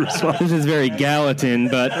said a hood response. This is very Gallatin,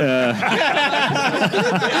 but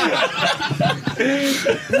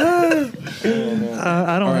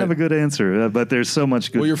I don't have a good answer, but there's so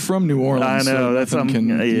much good. Well, you're from New Orleans. I know, so that's nothing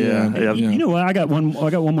something. Yeah. You know what? I got one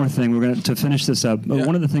more thing. We're going to finish this up. Yeah.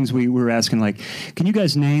 One of the things we were asking, like, can you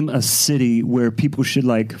guys name a city where people should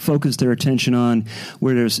like focus their attention on,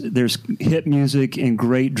 where there's hip music and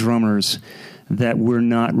great drummers that we're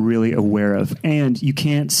not really aware of? And you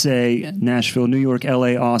can't say Nashville, New York,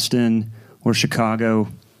 L.A., Austin, or Chicago.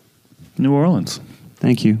 New Orleans.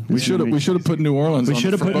 Thank you. We should have put New Orleans. We on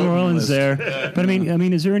should the have put New forgotten Orleans list. there. But I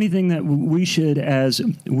mean, is there anything that we should, as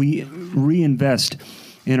we reinvest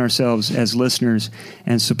in ourselves as listeners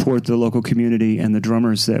and support the local community and the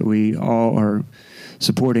drummers that we all are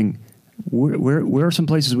supporting? Where are some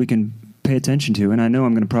places we can pay attention to? And I know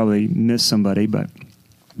I'm going to probably miss somebody, but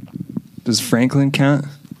Does Franklin count?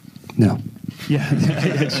 no.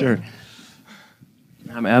 Yeah, sure.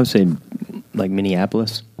 I would say like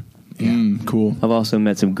Minneapolis. Cool. I've also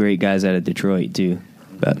met some great guys out of Detroit too.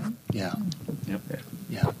 But Yeah. Yep.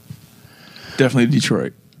 Yeah. Definitely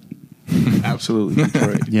Detroit. Absolutely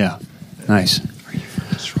Detroit. Yeah. Nice.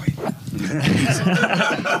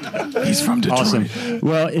 He's from Detroit. Awesome.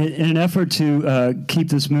 Well, in an effort to keep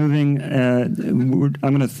this moving, we're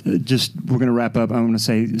going to wrap up. I'm going to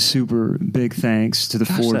say super big thanks to the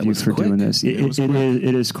four that of you was for quick. doing this. It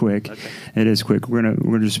is quick. Okay. It is quick. We're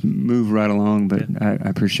gonna just move right along, but I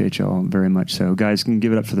appreciate y'all very much. So, guys, can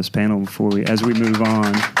give it up for this panel as we move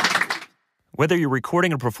on. Whether you're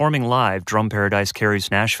recording or performing live, Drum Paradise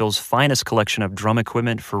carries Nashville's finest collection of drum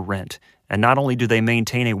equipment for rent. And not only do they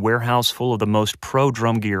maintain a warehouse full of the most pro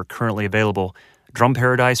drum gear currently available, Drum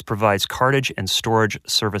Paradise provides cartage and storage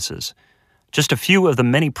services. Just a few of the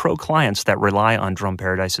many pro clients that rely on Drum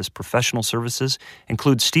Paradise's professional services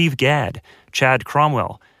include Steve Gadd, Chad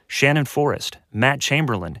Cromwell, Shannon Forrest, Matt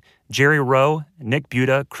Chamberlain, Jerry Rowe, Nick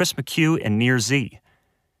Buda, Chris McHugh, and Nir Z.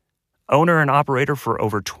 Owner and operator for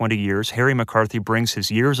over 20 years, Harry McCarthy brings his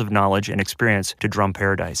years of knowledge and experience to Drum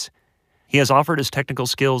Paradise. He has offered his technical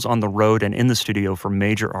skills on the road and in the studio for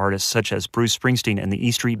major artists such as Bruce Springsteen and the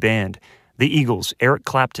E Street Band, the Eagles, Eric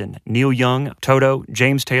Clapton, Neil Young, Toto,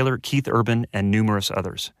 James Taylor, Keith Urban, and numerous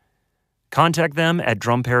others. Contact them at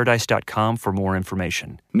drumparadise.com for more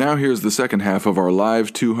information. Now here's the second half of our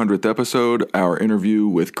live 200th episode, our interview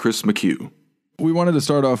with Chris McHugh. We wanted to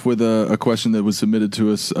start off with a question that was submitted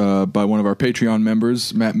to us by one of our Patreon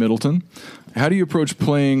members, Matt Middleton. How do you approach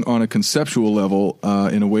playing on a conceptual level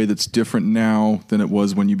in a way that's different now than it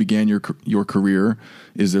was when you began your career?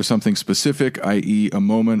 Is there something specific, i.e. a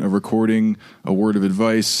moment, a recording, a word of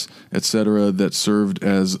advice, etc., that served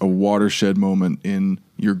as a watershed moment in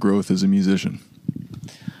your growth as a musician?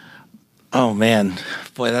 Oh man,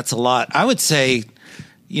 boy, that's a lot. I would say,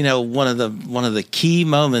 one of the key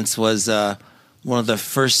moments was one of the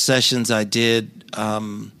first sessions I did,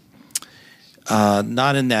 not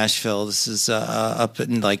in Nashville. This is up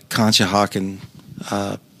in like Conshohocken,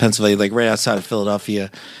 Pennsylvania, like right outside of Philadelphia.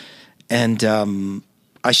 And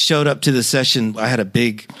I showed up to the session. I had a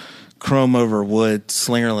big chrome over wood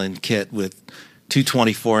Slingerland kit with two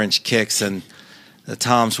 24-inch kicks, and the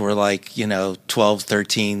toms were like, 12,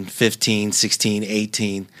 13, 15, 16,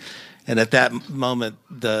 18. And at that moment,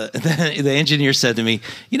 the engineer said to me,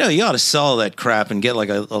 you ought to sell that crap and get like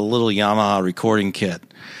a little Yamaha recording kit.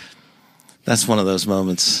 That's one of those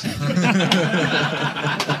moments. But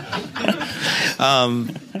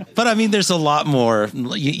I mean, there's a lot more, So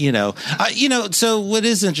what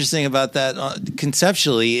is interesting about that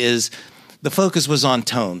conceptually is the focus was on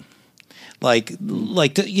tone.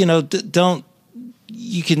 Don't,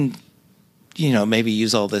 you can, maybe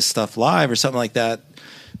use all this stuff live or something like that.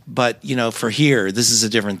 But, for here, this is a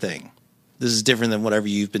different thing. This is different than whatever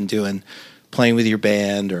you've been doing, playing with your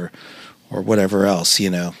band or whatever else,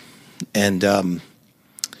 And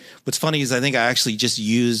what's funny is I think I actually just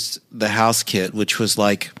used the house kit, which was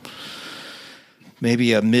like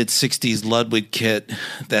maybe a mid-'60s Ludwig kit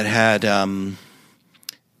that had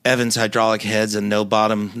Evans hydraulic heads and no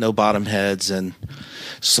bottom heads, and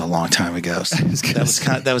it's a long time ago. So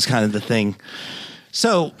that was kind of the thing.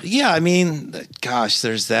 So yeah, I mean, gosh,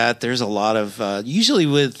 there's that. There's a lot of usually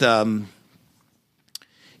with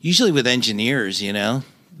engineers,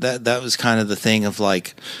 that was kind of the thing of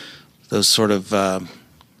like those sort of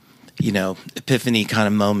epiphany kind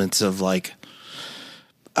of moments of like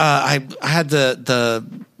I had the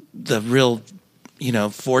real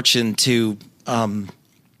fortune to when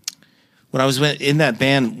I was in that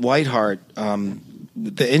band Whiteheart,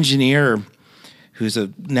 the engineer, who's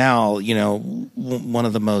now one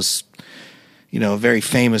of the most very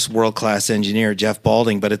famous world-class engineer, Jeff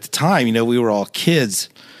Balding. But at the time, we were all kids.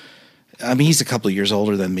 I mean, he's a couple of years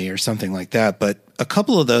older than me or something like that. But a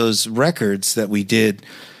couple of those records that we did,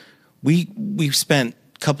 we spent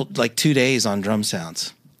 2 days on drum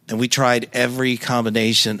sounds, and we tried every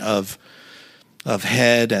combination of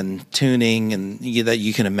head and tuning and that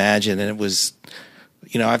you can imagine. And it was,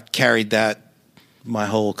 I've carried that my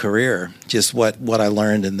whole career, just what I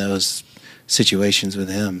learned in those situations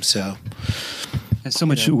with him. So and so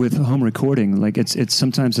much with home recording, like it's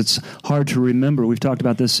sometimes it's hard to remember. We've talked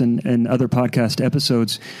about this in other podcast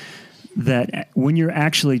episodes, that when you're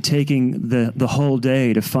actually taking the whole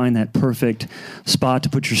day to find that perfect spot to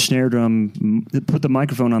put your snare drum, put the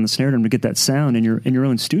microphone on the snare drum to get that sound in your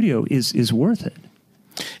own studio is worth it.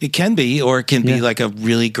 It can be, or it can be like a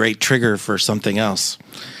really great trigger for something else.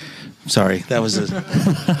 Sorry, that was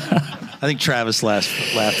I think Travis laughed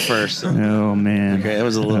first. So. Oh man, okay, it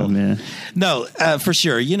was a little. Oh, man. No, for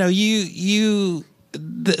sure. The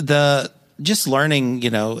just learning,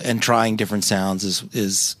 and trying different sounds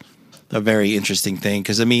is a very interesting thing,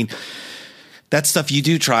 because I mean, that stuff you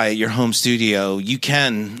do try at your home studio, you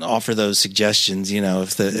can offer those suggestions,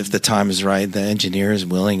 if the time is right, the engineer is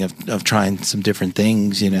willing of trying some different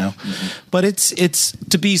things, Mm-hmm. But it's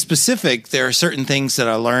to be specific. There are certain things that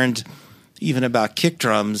I learned even about kick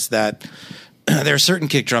drums, that there are certain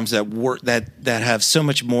kick drums that have so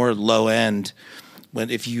much more low end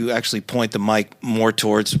if you actually point the mic more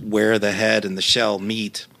towards where the head and the shell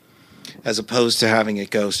meet, as opposed to having it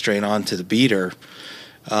go straight on to the beater.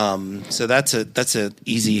 So that's a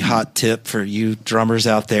easy hot tip for you drummers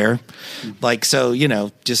out there. Like, so,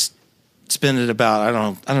 just spin it about,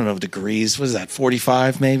 I don't know degrees. What is that?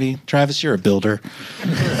 45 maybe? Travis, you're a builder.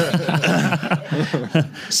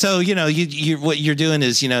 So, you what you're doing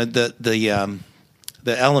is, the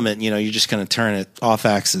element, you're just going to turn it off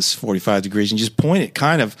axis 45 degrees and just point it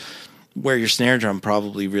kind of where your snare drum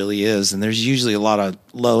probably really is. And there's usually a lot of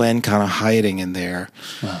low end kind of hiding in there.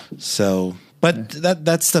 Wow. So, but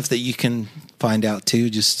that's stuff that you can find out too.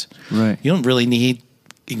 Just, right. You don't really need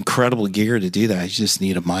incredible gear to do that. You just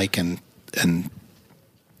need a mic and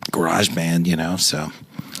GarageBand, you know, so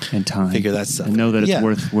and time. Figure that stuff. And know that it's Yeah.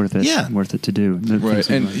 worth it. Yeah. Worth it to do. Right,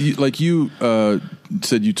 and you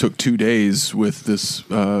said you took 2 days with this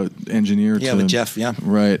engineer. Yeah, with Jeff. Yeah,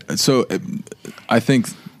 right. So I think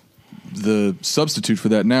the substitute for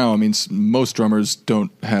that now. I mean, most drummers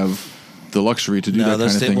don't have the luxury to do that kind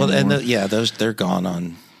of thing anymore. Those they're gone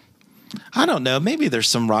on. I don't know. Maybe there's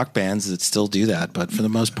some rock bands that still do that, but for the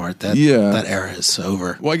most part, that era is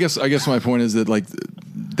over. Well, I guess my point is that like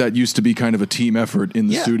that used to be kind of a team effort in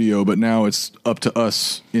the studio, but now it's up to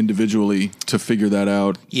us individually to figure that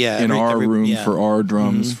out. Yeah, in our room for our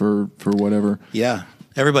drums for whatever. Yeah,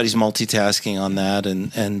 everybody's multitasking on that,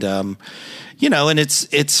 and you know, and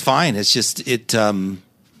it's fine. It's just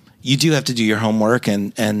you do have to do your homework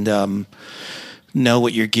and know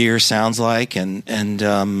what your gear sounds like, and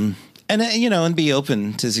you know, and be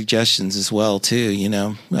open to suggestions as well too. You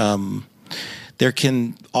know, there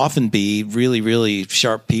can often be really, really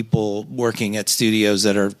sharp people working at studios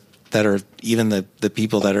that are even the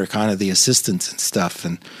people that are kind of the assistants and stuff,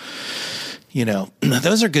 and you know,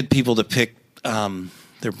 those are good people to pick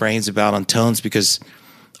their brains about on tones, because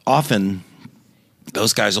often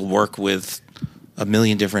those guys will work with a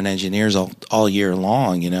million different engineers all year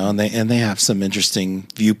long, you know, and they have some interesting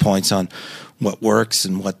viewpoints on what works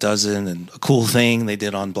and what doesn't, and a cool thing they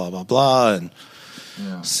did on blah blah blah, and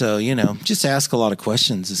so, you know, just ask a lot of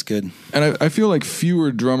questions is good. And I feel like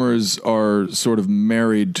fewer drummers are sort of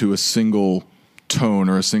married to a single tone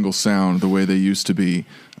or a single sound the way they used to be,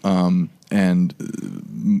 and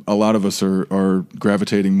a lot of us are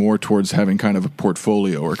gravitating more towards having kind of a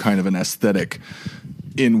portfolio or kind of an aesthetic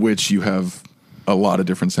in which you have a lot of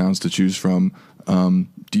different sounds to choose from.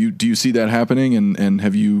 Do you see that happening, and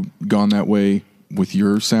have you gone that way with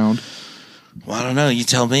your sound? Well, I don't know. You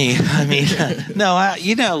tell me. I mean, no,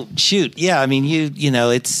 you know, shoot. Yeah. I mean, you know,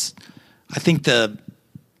 I think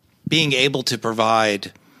being able to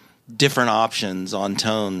provide different options on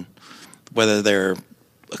tone, whether they're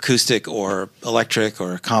acoustic or electric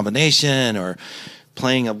or a combination, or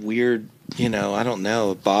playing a weird, you know, I don't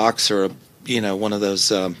know, a box or one of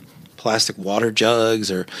those, plastic water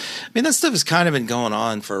jugs, I mean, that stuff has kind of been going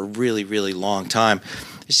on for a really, really long time.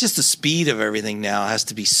 It's just the speed of everything now has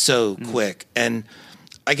to be so quick. And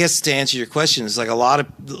I guess to answer your question, it's like a lot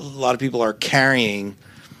of people are carrying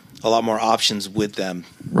a lot more options with them.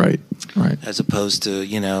 Right. As opposed to,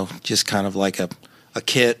 you know, just kind of like a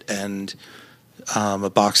kit and a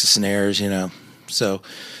box of snares, you know. So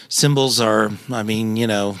cymbals are, I mean, you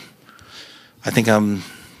know, I think I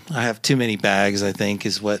have too many bags, I think,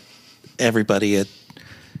 is what everybody at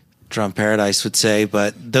Drum Paradise would say,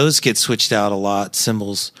 but those get switched out a lot.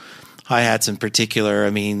 Cymbals, hi-hats in particular.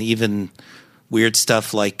 I mean, even weird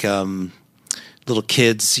stuff like little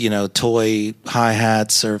kids, you know, toy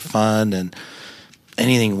hi-hats are fun, and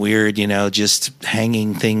anything weird, you know, just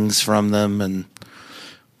hanging things from them and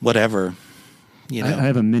whatever. You know. I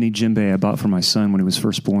have a mini djembe I bought for my son when he was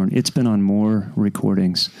first born. It's been on more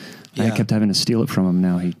recordings. Yeah. I kept having to steal it from him.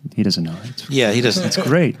 Now he doesn't know. He doesn't. It's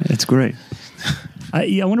great. It's great.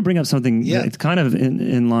 I want to bring up something that's kind of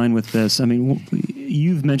in line with this. I mean,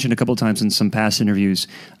 you've mentioned a couple of times in some past interviews,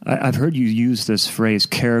 I've heard you use this phrase,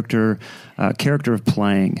 character of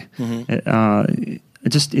playing. Mm-hmm.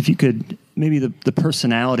 Just if you could, maybe the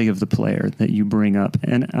personality of the player that you bring up.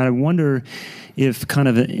 And I wonder if kind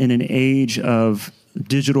of in an age of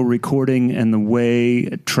digital recording and the way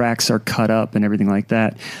tracks are cut up and everything like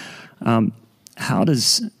that, how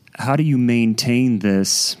do you maintain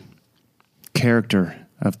this character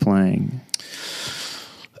of playing?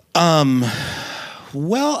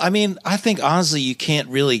 Well, I mean, I think honestly you can't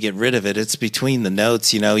really get rid of it. It's between the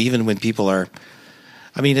notes, you know, even when people are,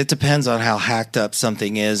 I mean, it depends on how hacked up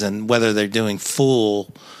something is and whether they're doing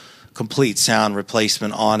full, complete sound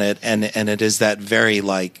replacement on it, and it is that very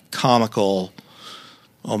like comical,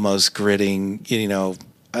 almost gritting, you know,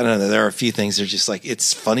 I don't know, there are a few things that are just like,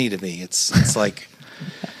 it's funny to me. It's like,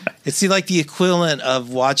 it's like the equivalent of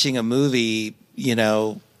watching a movie, you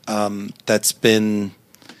know, that's been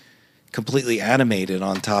completely animated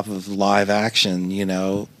on top of live action, you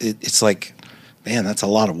know. It's like, man, that's a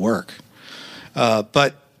lot of work.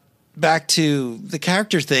 But back to the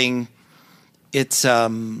character thing, it's,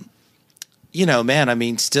 you know, man, I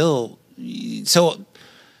mean, still, so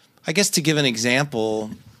I guess to give an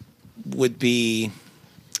example would be,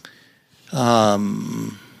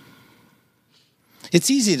 it's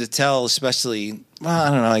easy to tell, especially, well, I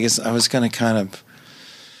don't know, I guess I was going to kind of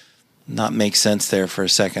not make sense there for a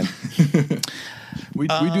second. we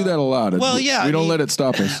do that a lot. Well, yeah. We don't let it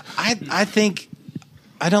stop us. I think,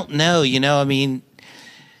 I don't know, you know, I mean,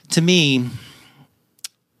 to me,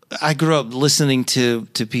 I grew up listening to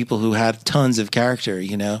people who had tons of character,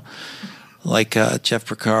 like Jeff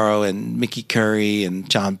Porcaro and Mickey Curry and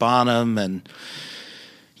John Bonham. And,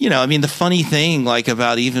 the funny thing, like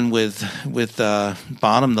about even with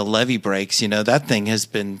Bonham, the Levee Breaks, that thing has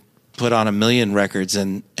been put on 1 million records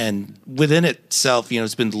and within itself,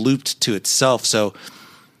 it's been looped to itself. So,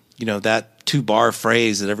 that 2-bar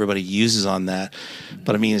phrase that everybody uses on that,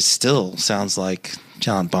 but it still sounds like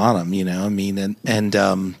John Bonham, and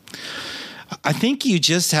I think you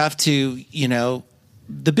just have to,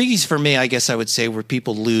 the biggies for me, I guess I would say, where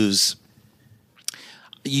people lose,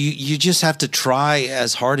 you just have to try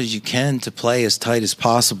as hard as you can to play as tight as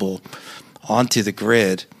possible onto the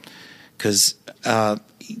grid, because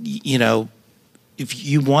if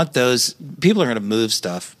you want those, people are going to move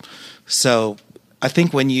stuff. So I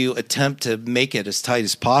think when you attempt to make it as tight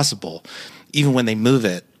as possible, even when they move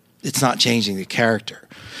it, it's not changing the character.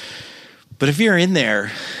 But if you're in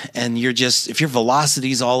there and if your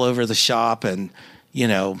velocity's all over the shop and,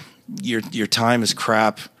 your time is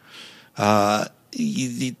crap,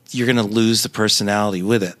 you're going to lose the personality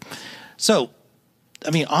with it. So,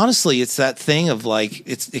 honestly, it's that thing of like,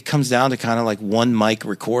 it comes down to kind of like one mic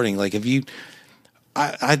recording. Like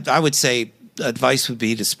I would say advice would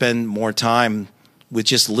be to spend more time with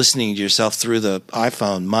just listening to yourself through the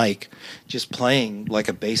iPhone mic, just playing like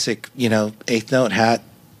a basic, eighth note hat,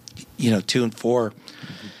 2 and 4,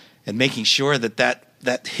 and making sure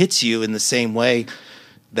that hits you in the same way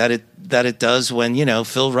that it does when,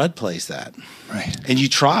 Phil Rudd plays that. Right. And you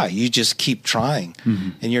just keep trying,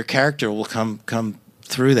 and your character will come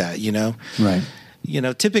through that, Right.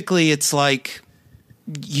 Typically it's like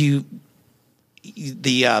the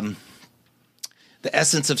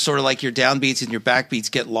essence of sort of like your downbeats and your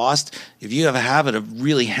backbeats get lost if you have a habit of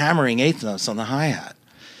really hammering eighth notes on the hi-hat.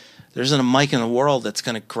 There isn't a mic in the world that's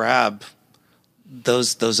going to grab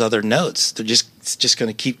those other notes. It's just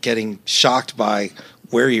going to keep getting shocked by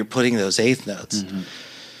where you're putting those eighth notes. Mm-hmm.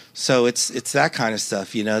 So it's that kind of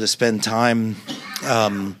stuff, to spend time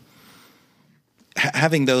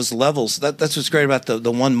having those levels. That's what's great about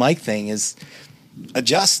the one mic thing is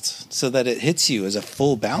adjust so that it hits you as a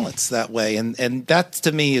full balance that way, and that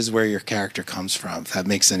to me is where your character comes from, if that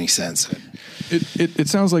makes any sense. It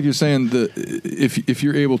sounds like you're saying that if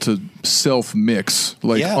you're able to self mix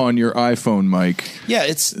on your iPhone mic,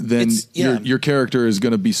 your character is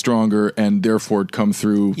going to be stronger and therefore come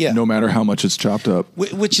through no matter how much it's chopped up.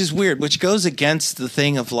 Which is weird, which goes against the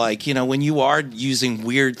thing of like, when you are using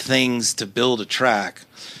weird things to build a track,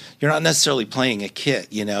 you're not necessarily playing a kit,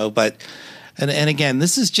 but. And again,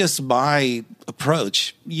 this is just my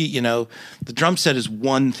approach. The drum set is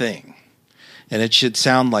one thing, and it should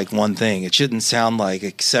sound like one thing. It shouldn't sound like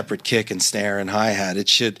a separate kick and snare and hi-hat. It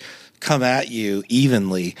should come at you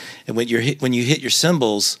evenly. And when you hit your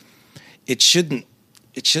cymbals, it shouldn't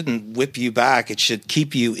whip you back. It should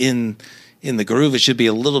keep you in the groove. It should be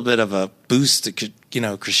a little bit of a boost,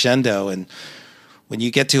 crescendo. And when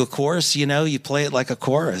you get to a chorus, you play it like a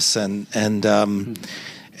chorus.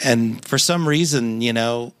 And for some reason,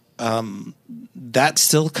 that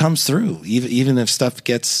still comes through, even if stuff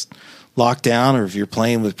gets locked down or if you're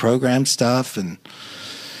playing with programmed stuff. And,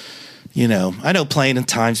 I know playing in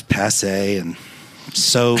time's passe and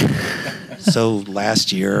so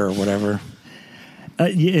last year or whatever.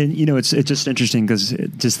 It's just interesting because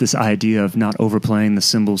just this idea of not overplaying the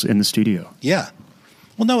cymbals in the studio. Yeah.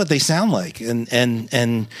 Well, know what they sound like. And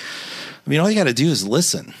all you got to do is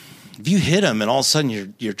listen. If you hit them and all of a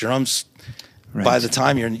sudden your drums, right, by the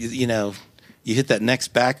time you hit that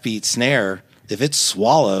next backbeat snare, if it's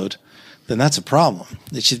swallowed, then that's a problem.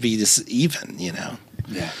 It should be just even, Yeah.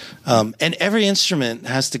 And every instrument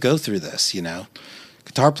has to go through this,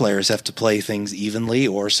 Guitar players have to play things evenly,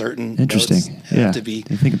 or certain notes have to be.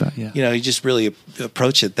 Think about you just really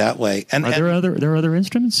approach it that way. And there are other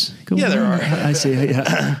instruments? There are. I see.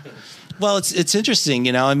 Yeah. Well, it's interesting,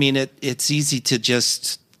 it's easy to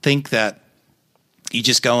just think that you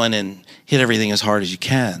just go in and hit everything as hard as you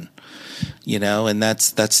can, and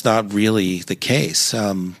that's not really the case.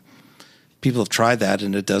 People have tried that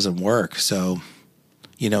and it doesn't work. So,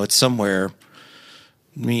 it's somewhere,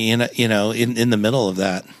 in the middle of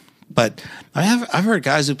that. But I've heard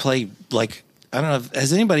guys who play like, I don't know,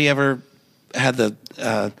 has anybody ever had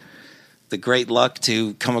the great luck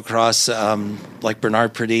to come across like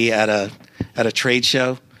Bernard Purdie at a trade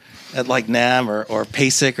show? At like NAMM or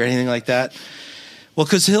PASIC or anything like that? Well,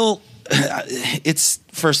 because it's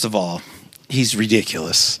first of all, he's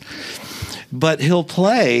ridiculous, but he'll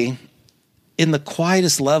play in the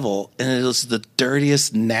quietest level, and it was the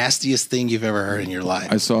dirtiest, nastiest thing you've ever heard in your life.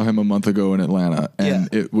 I saw him a month ago in Atlanta, and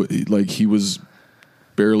he was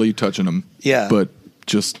barely touching them. Yeah. But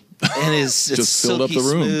just and it's just filled up silky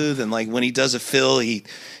the room. smooth, and like when he does a fill, he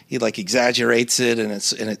like exaggerates it, and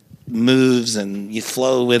it moves, and you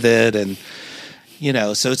flow with it, and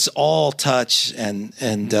so it's all touch, and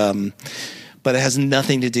but it has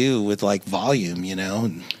nothing to do with like volume,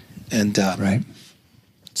 and right.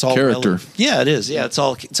 It's all character. Yeah, it is. Yeah, it's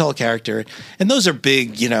all character, and those are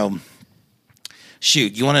big.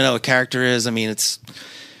 Shoot, you want to know what character is? I mean, it's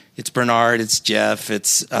Bernard, it's Jeff,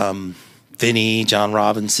 it's Vinny, John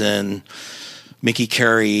Robinson, Mickey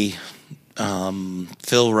Curry,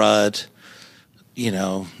 Phil Rudd,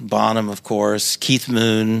 Bonham, of course, Keith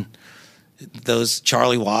Moon, those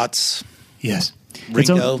Charlie Watts. Yes.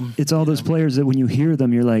 Ringo. It's all those players that when you hear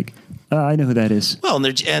them, you're like, I know who that is. Well, and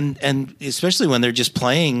they're and especially when they're just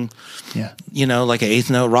playing, yeah, like an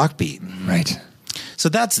eighth note rock beat, right? So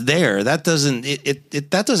that's there. That doesn't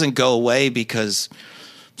that doesn't go away because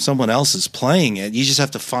someone else is playing it. You just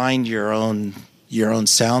have to find your own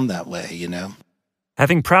sound that way,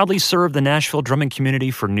 Having proudly served the Nashville drumming community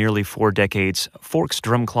for nearly 4 decades, Forks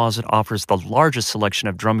Drum Closet offers the largest selection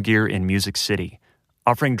of drum gear in Music City.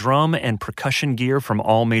 Offering drum and percussion gear from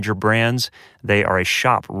all major brands, they are a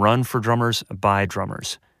shop run for drummers by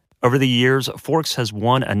drummers. Over the years, Forks has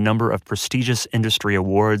won a number of prestigious industry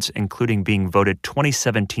awards, including being voted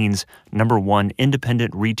 2017's #1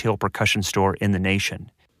 independent retail percussion store in the nation.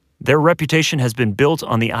 Their reputation has been built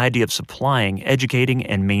on the idea of supplying, educating,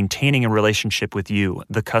 and maintaining a relationship with you,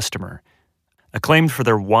 the customer. Acclaimed for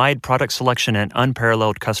their wide product selection and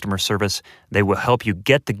unparalleled customer service, they will help you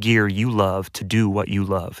get the gear you love to do what you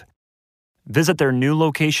love. Visit their new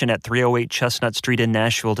location at 308 Chestnut Street in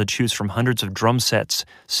Nashville to choose from hundreds of drum sets,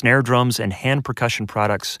 snare drums, and hand percussion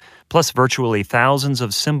products, plus virtually thousands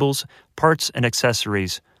of cymbals, parts, and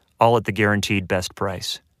accessories, all at the guaranteed best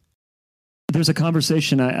price. There's a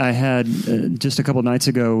conversation I had just a couple nights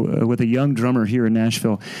ago with a young drummer here in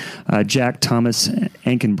Nashville, Jack Thomas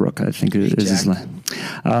Ankenbrook, I think is his name.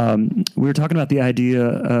 We were talking about the idea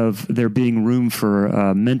of there being room for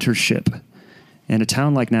mentorship in a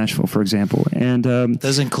town like Nashville, for example. And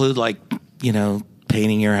does include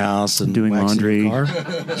painting your house and doing laundry. Your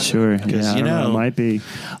car? Sure, yeah, it might be.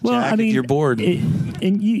 Well, Jack, if you're bored,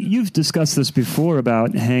 and you've discussed this before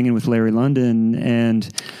about hanging with Larry London and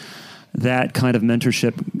that kind of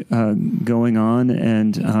mentorship going on,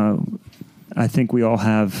 and I think we all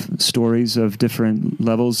have stories of different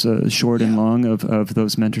levels, short and long, of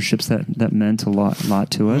those mentorships that meant a lot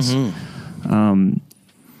to us. Mm-hmm.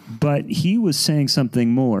 But he was saying something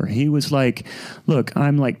more. He was like, look,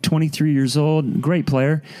 I'm like 23 years old, great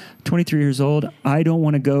player, 23 years old. I don't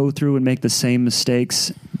want to go through and make the same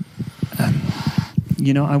mistakes.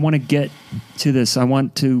 I want to get to this. I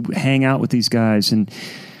want to hang out with these guys. And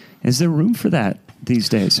is there room for that these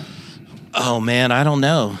days? Oh man, I don't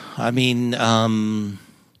know. I mean, I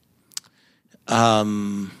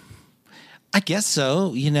guess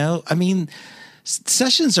so. I mean,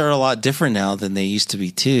 sessions are a lot different now than they used to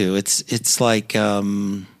be too. It's like, there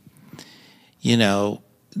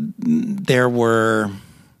were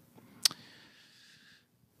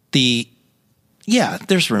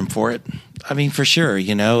there's room for it. I mean, for sure.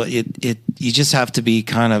 You just have to be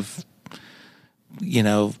kind of, you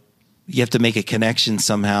have to make a connection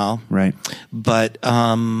somehow. Right. But,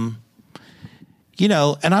 and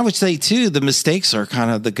I would say too, the mistakes are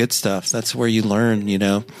kind of the good stuff. That's where you learn, It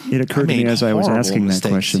occurred to me as I was asking that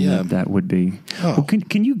question that would be. Oh. Well,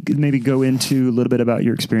 can you maybe go into a little bit about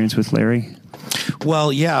your experience with Larry?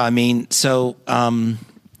 Well, yeah. I mean, so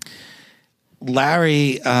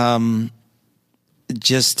Larry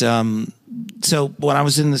so when I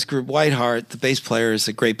was in this group, Whiteheart, the bass player is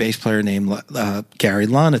a great bass player named Gary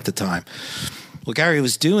Lunn at the time. Well, Gary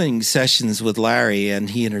was doing sessions with Larry, and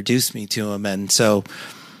he introduced me to him, and so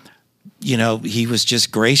he was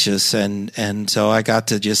just gracious, and so I got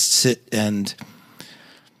to just sit, and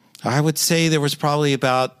I would say there was probably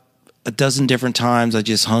about a dozen different times I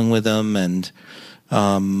just hung with him, and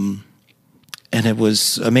it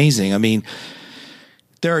was amazing. I mean,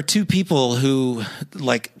 there are two people who,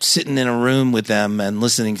 like, sitting in a room with them and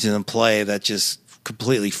listening to them play, that just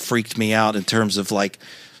completely freaked me out in terms of, like,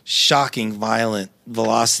 shocking, violent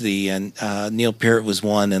velocity. And Neil Peart was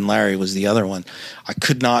one and Larry was the other one. I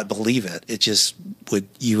could not believe it. It just and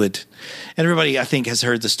everybody, I think, has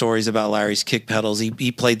heard the stories about Larry's kick pedals.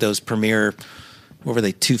 He played those Premier, what were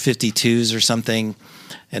they, 252s or something,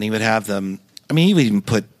 and he would have them. I mean, he would even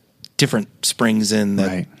put different springs in that,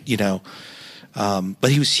 right.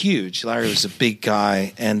 But he was huge. Larry was a big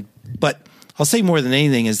guy, but I'll say more than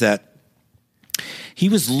anything is that he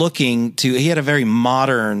was he had a very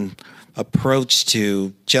modern approach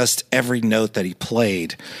to just every note that he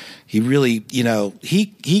played. He really,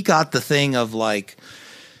 he got the thing of like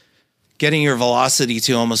getting your velocity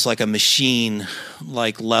to almost like a machine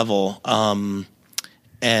like level.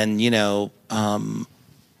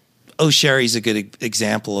 Sherry's a good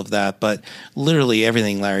example of that, but literally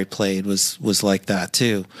everything Larry played was like that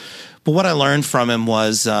too. But what I learned from him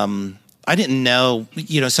was, I didn't know,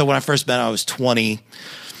 so when I first met him, I was 20,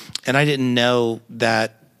 and I didn't know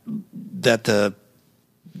that the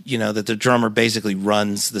drummer basically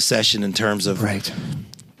runs the session in terms of, right,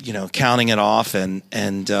 counting it off and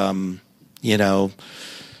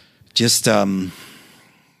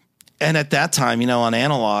and at that time, on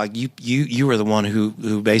analog, you were the one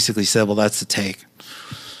who basically said, well, that's the take.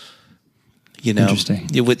 Interesting.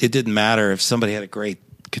 It didn't matter if somebody had a great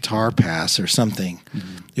guitar pass or something.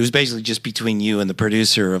 Mm-hmm. It was basically just between you and the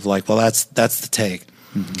producer of like, well, that's the take.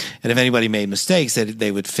 Mm-hmm. And if anybody made mistakes,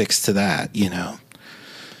 they would fix to that,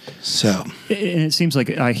 So. And it seems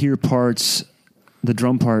like I hear parts, the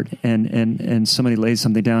drum part, and somebody lays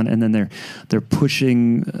something down, and then they're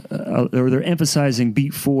pushing or they're emphasizing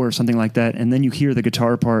beat 4 or something like that, and then you hear the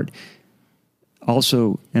guitar part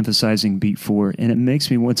also emphasizing beat 4, and it makes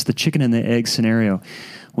me, what's the chicken and the egg scenario?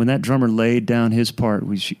 When that drummer laid down his part,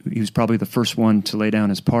 he was probably the first one to lay down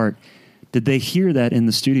his part. Did they hear that in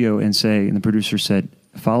the studio and the producer said,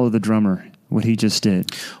 follow the drummer, what he just did?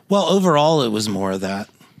 Well, overall, it was more of that.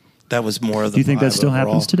 That was more of the. Do you think that still overall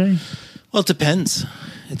happens today? Well, it depends.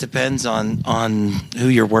 It depends on who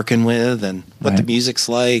you're working with and what the music's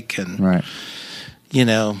like, and right.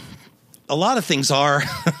 A lot of things are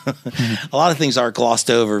glossed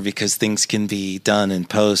over because things can be done in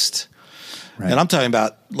post. Right. And I'm talking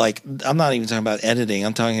about I'm not even talking about editing.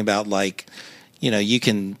 I'm talking about you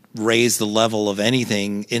can raise the level of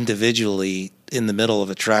anything individually in the middle of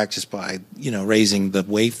a track just by raising the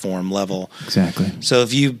waveform level. Exactly. So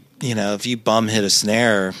if you bum hit a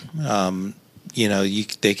snare,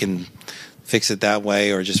 they can fix it that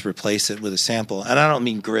way or just replace it with a sample. And I don't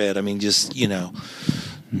mean grid. I mean just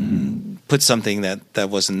put something that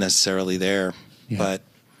wasn't necessarily there. Yeah. But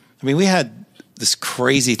I mean, we had this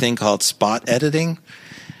crazy thing called spot editing,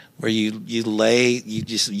 where you'd lay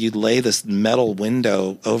this metal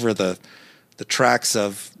window over the tracks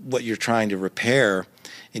of what you're trying to repair,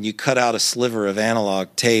 and you cut out a sliver of analog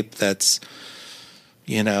tape that's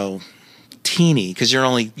teeny, because you're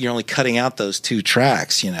only cutting out those 2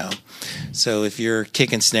 tracks. So if your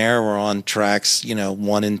kick and snare were on tracks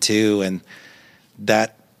 1 and 2, and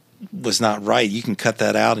that was not right, you can cut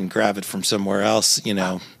that out and grab it from somewhere else,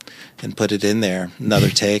 and put it in there, another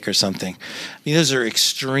take or something. I mean, those are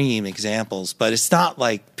extreme examples, but it's not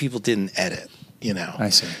like people didn't edit, I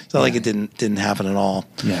see. It's not like it didn't happen at all.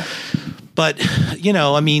 Yeah. But,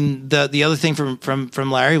 I mean, the other thing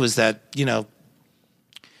from Larry was that,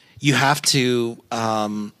 you have to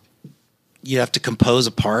compose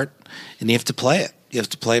a part, and you have to play it. You have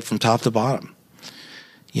to play it from top to bottom.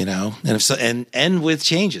 And if so, and with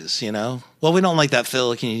changes, well, we don't like that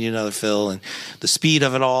fill. Can you do another fill? And the speed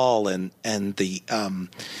of it all, and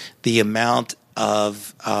the amount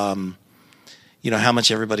of how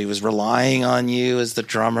much everybody was relying on you as the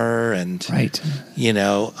drummer, and right,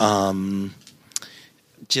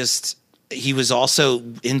 just he was also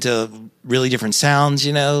into really different sounds,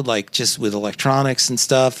 just with electronics and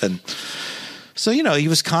stuff, and. So he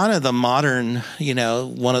was kind of the modern,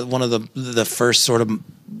 one of the first sort of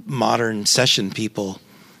modern session people,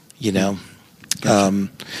 Gotcha.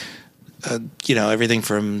 Everything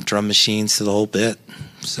from drum machines to the whole bit.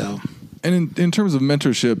 So, and in terms of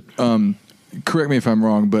mentorship, correct me if I'm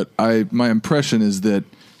wrong, but my impression is that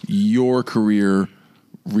your career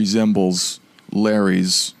resembles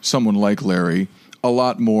Larry's, someone like Larry, a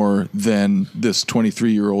lot more than this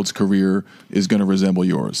 23-year-old's career is going to resemble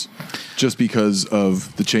yours, just because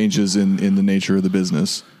of the changes in the nature of the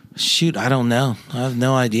business. Shoot, I don't know. I have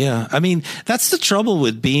no idea. I mean, that's the trouble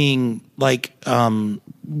with being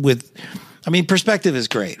perspective is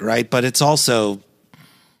great, right? But it's also,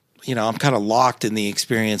 I'm kind of locked in the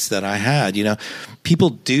experience that I had.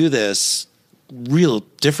 People do this real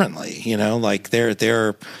differently,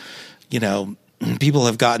 they're people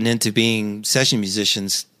have gotten into being session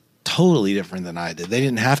musicians totally different than I did. They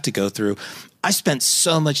didn't have to go through. I spent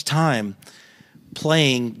so much time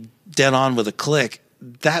playing dead on with a click.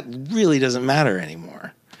 That really doesn't matter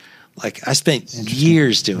anymore. I spent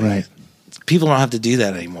years doing it. People don't have to do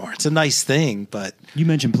that anymore. It's a nice thing, but you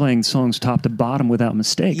mentioned playing songs top to bottom without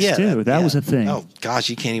mistakes too. That was a thing. Oh gosh,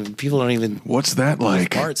 you can't even. People don't even. What's that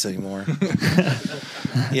like? Parts anymore.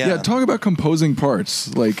 Yeah, talk about composing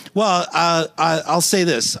parts. Well, I'll say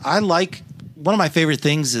this: I like one of my favorite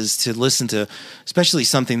things is to listen to, especially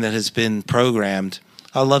something that has been programmed.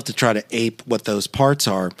 I love to try to ape what those parts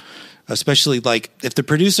are, especially like if the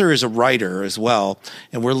producer is a writer as well,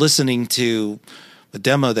 and we're listening to a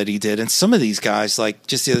demo that he did. And some of these guys, like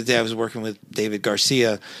just the other day I was working with David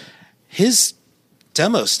Garcia, his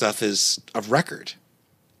demo stuff is a record.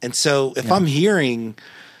 And so if I'm hearing,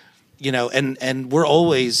 you know, and we're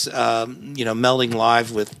always, you know, melding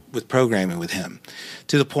live with programming with him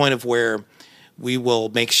to the point of where we will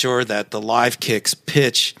make sure that the live kick's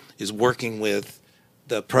pitch is working with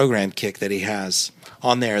the program kick that he has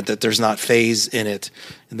on there, that there's not phase in it,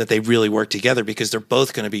 and that they really work together because they're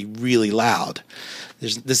both going to be really loud.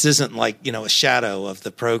 This isn't like, you know, a shadow of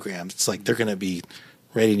the program. It's like they're going to be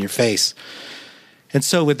right in your face. And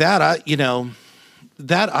so with that, I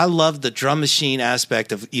love the drum machine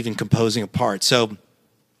aspect of even composing a part. So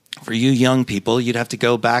for you young people, you'd have to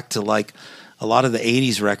go back to like a lot of the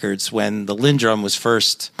 80s records when the Lindrum was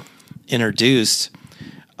first introduced.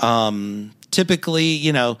 Typically,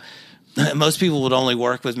 you know, most people would only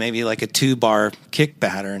work with maybe like a 2-bar kick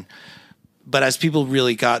pattern. But as people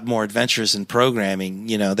really got more adventurous in programming,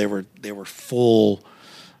 you know, they were full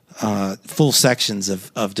sections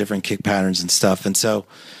of different kick patterns and stuff. And so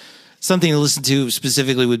something to listen to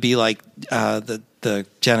specifically would be like the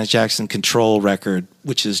Janet Jackson Control record,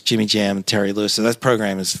 which is Jimmy Jam and Terry Lewis. So that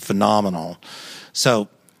program is phenomenal. So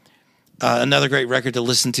another great record to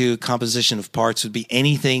listen to, composition of parts, would be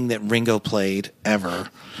anything that Ringo played ever.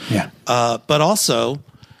 Yeah. But also,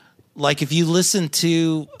 like if you listen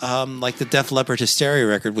to like the Def Leppard Hysteria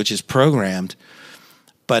record, which is programmed,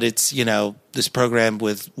 but it's, you know, this program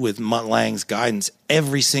with Mutt Lange's guidance,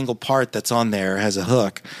 every single part that's on there has a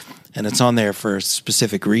hook, and it's on there for a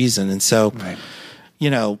specific reason. And so,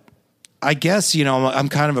 you know, I guess, you know, I'm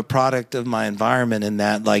kind of a product of my environment in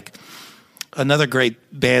that, like, another great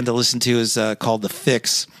band to listen to is called The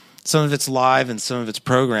Fix. Some of it's live and some of it's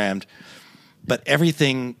programmed, but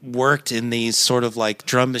everything worked in these sort of like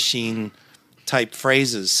drum machine type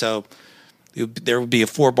phrases. So there would be a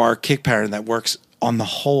 4-bar kick pattern that works on the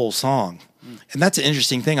whole song. And that's an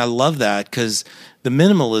interesting thing. I love that because the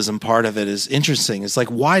minimalism part of it is interesting. It's like,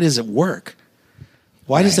 why does it work?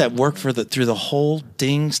 Why does that work through the whole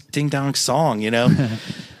ding dong song, you know?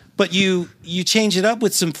 But you change it up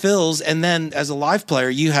with some fills, and then as a live player,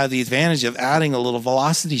 you have the advantage of adding a little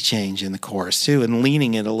velocity change in the chorus too, and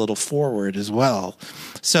leaning it a little forward as well.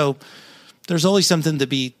 So there's always something to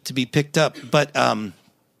be picked up. But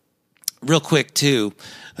real quick too,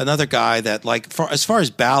 another guy that, like, as far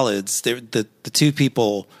as ballads, the two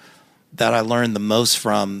people that I learned the most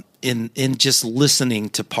from in just listening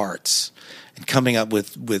to parts and coming up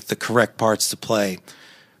with the correct parts to play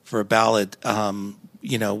for a ballad,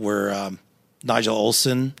 you know, were Nigel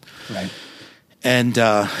Olsson, and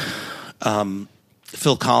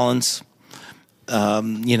Phil Collins.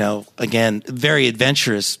 You know, again, very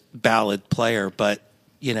adventurous ballad player, but,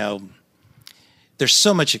 you know, there's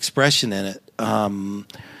so much expression in it.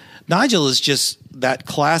 Nigel is just that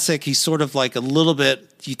classic. He's sort of like a little bit,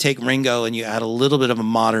 you take Ringo and you add a little bit of a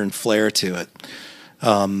modern flair to it.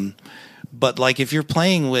 But like if you're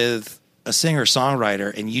playing with a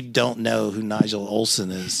singer-songwriter and you don't know who Nigel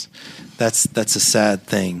Olsson is, that's a sad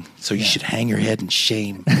thing. So you should hang your head in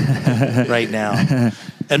shame right now.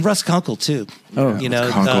 And Russ Kunkel too. Oh, you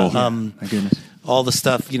know, my goodness. all the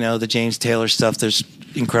stuff, you know, the James Taylor stuff. There's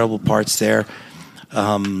incredible parts there.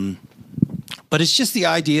 But it's just the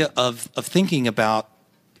idea of thinking about,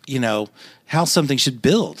 you know, how something should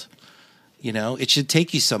build. You know, it should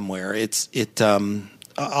take you somewhere.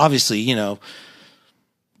 Obviously, you know,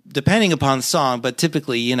 depending upon the song, but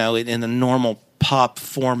typically, you know, in a normal pop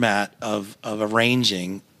format of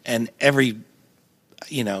arranging, and everything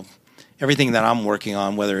that I'm working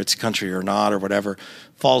on, whether it's country or not or whatever,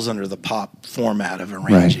 falls under the pop format of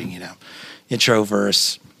arranging, you know, intro,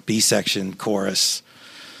 verse, B section, chorus,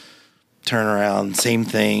 turnaround, same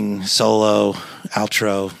thing, solo,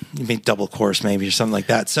 outro, maybe double chorus maybe or something like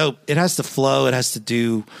that. So it has to flow. It has to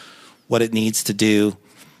do what it needs to do.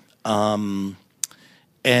 And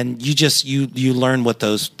you learn what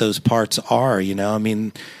those parts are, you know. I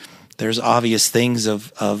mean, there's obvious things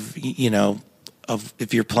of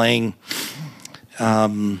if you're playing,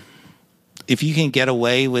 if you can get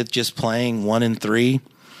away with just playing 1 and 3,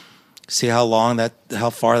 see how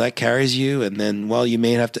far that carries you, and then, well, you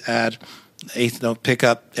may have to add 8th note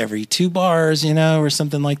pickup every 2 bars, you know, or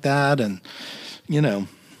something like that, and you know,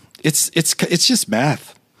 it's just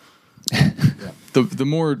math. The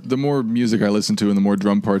more music I listen to and the more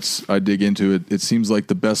drum parts I dig into it, it seems like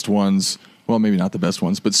the best ones, well, maybe not the best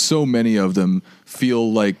ones, but so many of them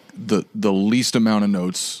feel like the least amount of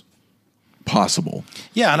notes possible.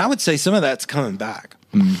 Yeah, and I would say some of that's coming back.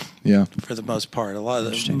 Yeah, for the most part. A lot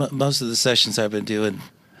of most of the sessions I've been doing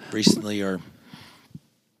recently are,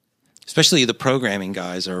 especially the programming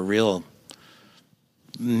guys, are real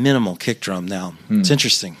minimal kick drum now. It's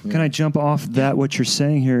interesting. Can I jump off that, what you're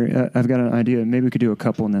saying here? I've got an idea. Maybe we could do a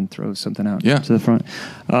couple and then throw something out to the front.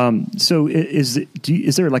 So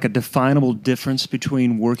is there like a definable difference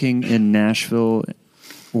between working in Nashville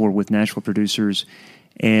or with Nashville producers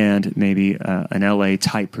and maybe an LA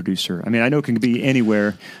type producer? I mean, I know it can be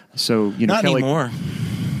anywhere. So, not Kelly, anymore.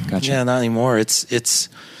 Gotcha. Yeah, not anymore. It's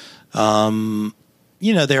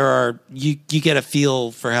there are, you get a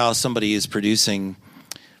feel for how somebody is producing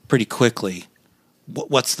pretty quickly.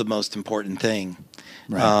 What's the most important thing?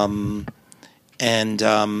 Right.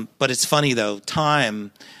 But it's funny though,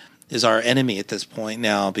 time is our enemy at this point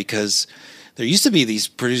now, because there used to be these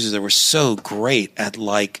producers that were so great at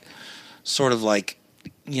letting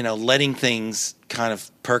things kind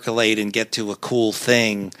of percolate and get to a cool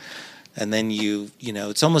thing. And then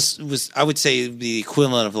it's almost, I would say the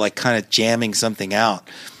equivalent of like kind of jamming something out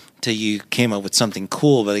till you came up with something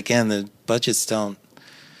cool. But again, the budgets don't,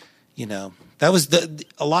 that was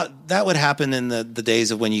that would happen in the days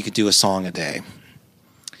of when you could do a song a day.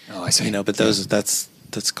 Oh, I see. But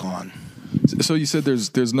that's gone. So you said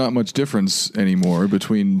there's not much difference anymore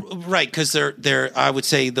between, right? Because they're I would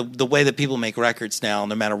say the way that people make records now,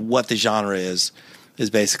 no matter what the genre is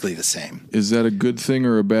basically the same. Is that a good thing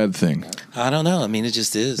or a bad thing? I don't know. I mean, it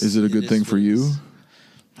just is. Is it a good thing for you?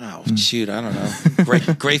 Oh, shoot, I don't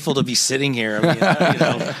know. Grateful to be sitting here.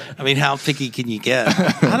 I mean, how picky can you get?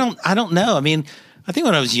 I don't know. I mean, I think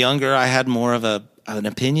when I was younger, I had more of an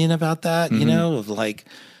opinion about that. Of like,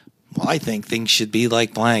 well, I think things should be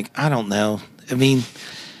like blank. I don't know. I mean,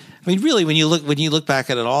 really, when you look back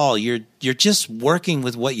at it all, you're just working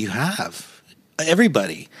with what you have.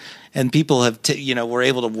 Everybody, and people have were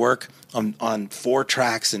able to work on 4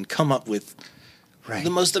 tracks and come up with the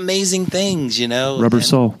most amazing things. Rubber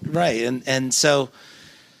Soul, right? And so,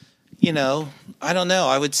 I don't know.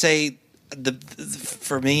 I would say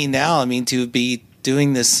for me now, I mean, to be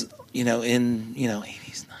doing this, in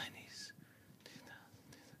 80s,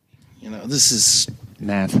 90s, this is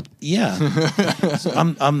math. Yeah. So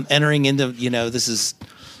I'm entering into, this is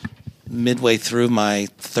midway through my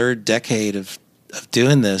 3rd decade of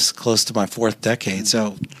doing this, close to my 4th decade.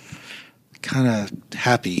 So kind of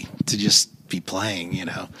happy to just be playing,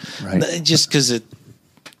 right. Just because it,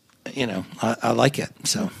 I like it.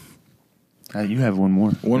 So you have one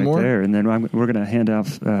more there, and then we're going to hand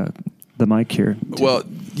off the mic here. Well,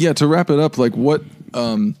 yeah, to wrap it up, like what,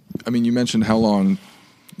 you mentioned how long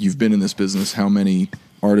you've been in this business, how many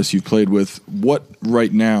artists you've played with. What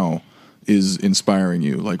right now is inspiring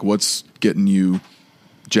you? Like, what's getting you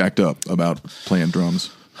jacked up about playing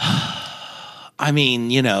drums? I mean,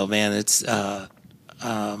 man, it's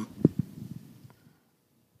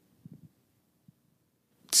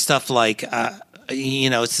stuff like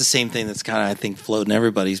it's the same thing that's kind of, I think, floating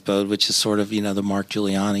everybody's boat, which is sort of the Mark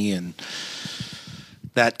Giuliani and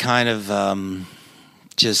that kind of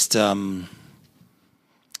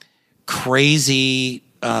crazy,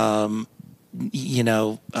 what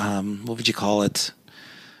would you call it?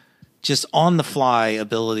 Just on the fly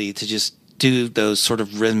ability to just do those sort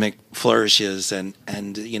of rhythmic flourishes and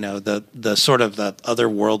the sort of the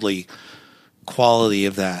otherworldly quality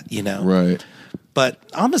of that, Right. But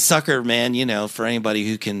I'm a sucker, man, for anybody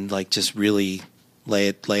who can like just really lay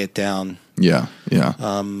it down. Yeah. Yeah.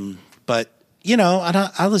 But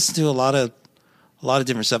I listen to a lot of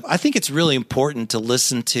different stuff. I think it's really important to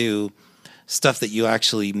listen to stuff that you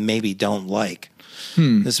actually maybe don't like,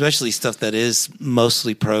 especially stuff that is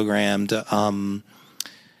mostly programmed. I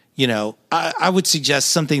would suggest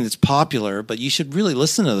something that's popular, but you should really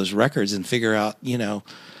listen to those records and figure out,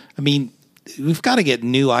 we've got to get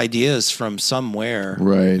new ideas from somewhere.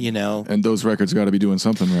 Right. And those records got to be doing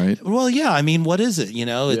something, right? Well, yeah. I mean, what is it?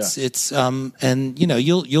 It's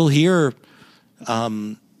you'll hear,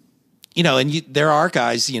 and there are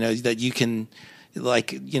guys, that you can,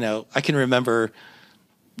 like, I can remember,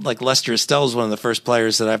 like, Lester Estelle is one of the first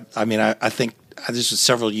players that I think this was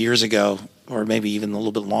several years ago, or maybe even a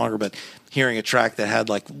little bit longer, but hearing a track that had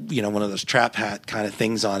like, one of those trap hat kind of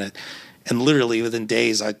things on it. And literally within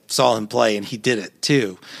days I saw him play and he did it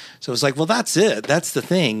too. So it was like, well, that's it. That's the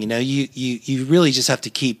thing. You really just have to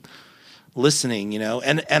keep listening,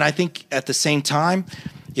 and I think at the same time,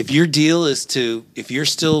 if your deal is if you're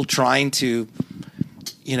still trying to,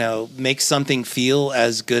 make something feel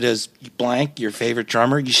as good as blank, your favorite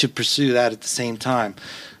drummer, you should pursue that at the same time.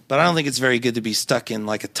 But I don't think it's very good to be stuck in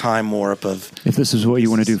like a time warp of, if this is what you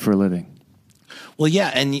want to do for a living. Well,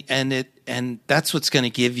 yeah. And and that's what's going to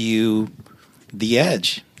give you the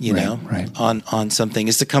edge, you know, on something,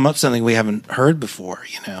 is to come up with something we haven't heard before,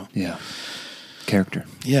 you know. Yeah. Character.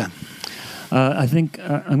 Yeah. I think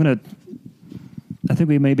I think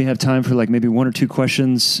we maybe have time for like maybe one or two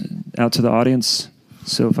questions out to the audience.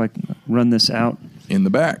 So if I run this out in the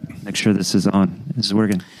back, make sure this is on. This is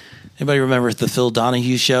working. Anybody remember the Phil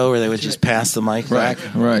Donahue show where they would just pass the mic back?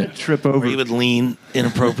 Right. Trip over. Or he would lean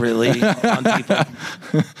inappropriately on people.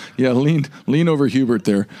 Yeah, lean over Hubert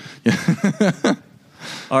there.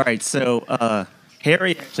 All right, so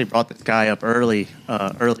Harry actually brought this guy up earlier,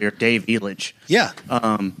 Dave Elidge. Yeah.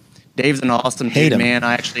 Dave's an awesome Hate dude, him. man.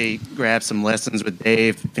 I actually grabbed some lessons with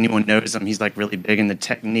Dave. If anyone knows him, he's like really big in the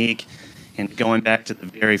technique and going back to the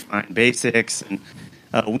very fine basics. And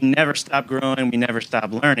we never stop growing. We never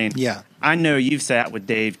stop learning. Yeah. I know you've sat with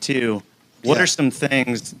Dave too. What are some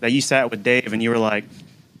things that you sat with Dave and you were like,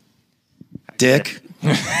 Dick.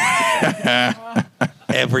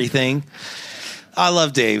 Everything. I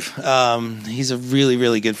love Dave. He's a really,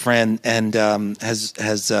 really good friend, and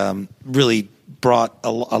has really brought a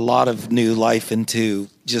lot of new life into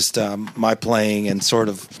just my playing and sort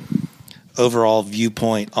of overall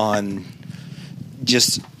viewpoint on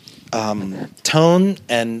just tone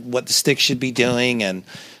and what the stick should be doing and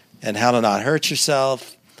how to not hurt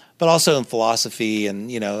yourself, but also in philosophy.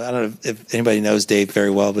 And, you know, I don't know if anybody knows Dave very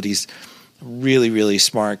well, but he's a really, really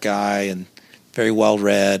smart guy and very well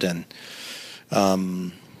read. And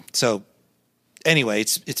so anyway,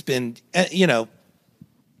 it's been, you know,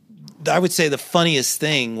 I would say the funniest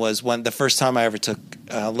thing was when the first time I ever took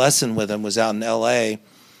a lesson with him was out in LA,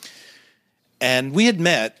 and we had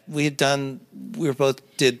met. We were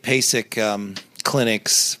both did PASIC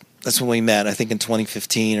clinics. That's when we met, I think in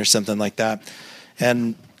 2015 or something like that.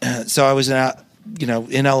 And so I was out, you know,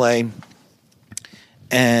 in LA,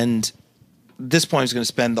 and at this point I was going to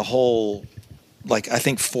spend the whole, like, I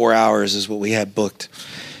think 4 hours is what we had booked.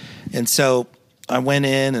 And so I went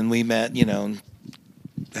in and we met, you know,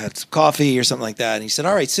 had some coffee or something like that. And he said,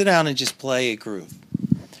 all right, sit down and just play a groove.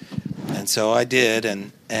 And so I did.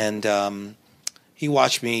 And he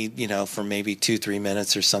watched me, you know, for maybe 2-3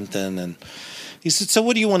 minutes or something. And he said, so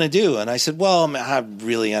what do you want to do? And I said, well, I'm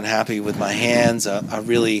really unhappy with my hands. I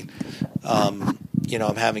really, you know,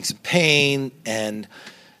 I'm having some pain, and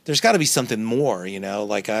there's got to be something more, you know,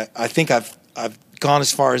 like I think I've gone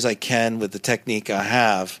as far as I can with the technique I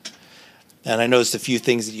have. And I noticed a few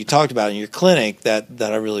things that you talked about in your clinic that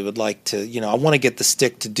I really would like to, you know, I want to get the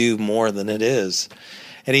stick to do more than it is.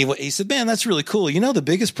 And he said, man, that's really cool. You know, the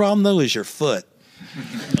biggest problem, though, is your foot.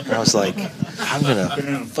 And I was like, I'm going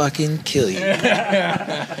to fucking kill you.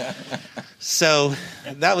 So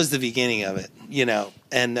that was the beginning of it, you know,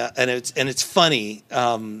 and it's funny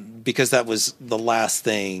because that was the last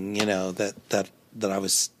thing, you know, that I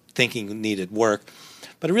was thinking needed work.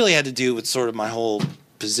 But it really had to do with sort of my whole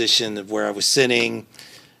position of where I was sitting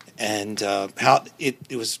and how it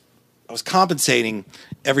was. I was compensating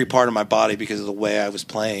every part of my body because of the way I was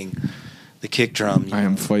playing the kick drum. I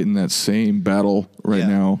am fighting that same battle right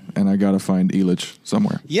now, and I got to find Elidge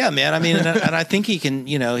somewhere. Yeah, man. I mean, and I think he can,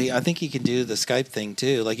 you know, I think he can do the Skype thing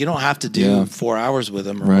too. Like, you don't have to do 4 hours with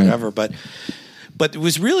him or whatever, but it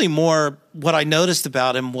was really more what I noticed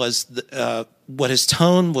about him was what his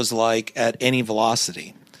tone was like at any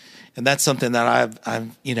velocity. And that's something that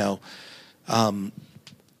I've you know,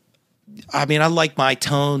 I mean, I like my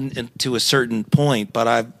tone to a certain point, but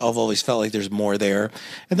I've always felt like there's more there.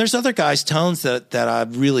 And there's other guys' tones that I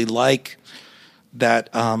really like that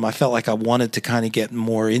I felt like I wanted to kind of get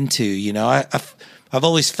more into. You know, I've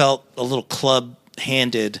always felt a little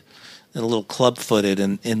club-handed and a little club-footed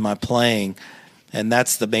in my playing. And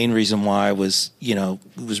that's the main reason why I was, you know,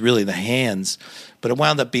 it was really the hands. But it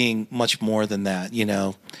wound up being much more than that, you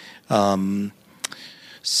know.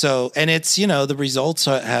 So, and it's, you know, the results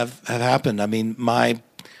have happened. I mean, I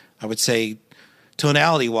would say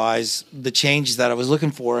tonality wise, the change that I was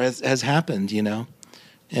looking for has happened, you know,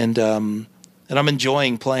 and I'm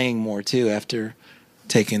enjoying playing more too after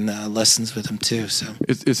taking lessons with him too. So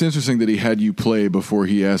it's interesting that he had you play before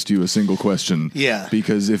he asked you a single question. Yeah.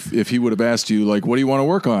 Because if he would have asked you, like, what do you want to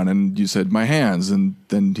work on? And you said, my hands, and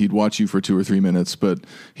then he'd watch you for 2 or 3 minutes, but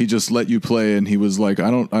he just let you play, and he was like,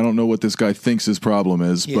 I don't know what this guy thinks his problem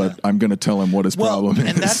is, but I'm going to tell him what his problem is.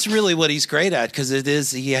 And that's really what he's great at, because it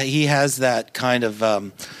is, he has that kind of,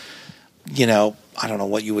 you know, I don't know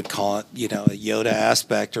what you would call it, you know, a Yoda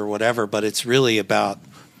aspect or whatever, but it's really about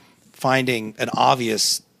finding an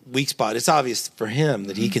obvious weak spot. It's obvious for him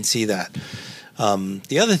that he can see that.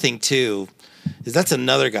 The other thing too is that's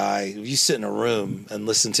another guy. If you sit in a room and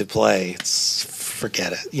listen to play,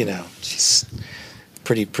 forget it. You know, just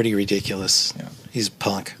pretty ridiculous. Yeah. He's a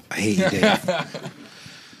punk. I hate you, Dave.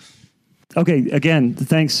 Okay, again,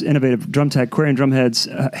 thanks, Innovative Drum Tech, Aquarian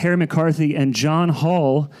Drumheads, Harry McCarthy, and John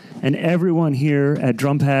Hall, and everyone here at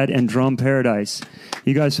Drum Pad and Drum Paradise.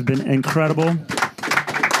 You guys have been incredible.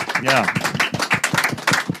 Yeah.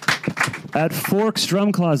 At Forks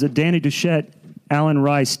Drum Closet, Danny Duchette, Alan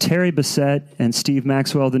Rice, Terry Bissett, and Steve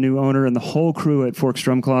Maxwell, the new owner, and the whole crew at Forks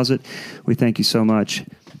Drum Closet, we thank you so much.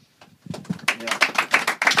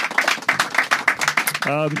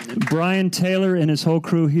 Brian Taylor and his whole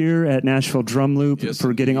crew here at Nashville Drum Loop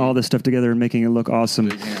for getting all this stuff together and making it look awesome.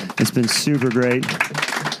 It's been super great.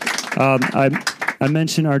 I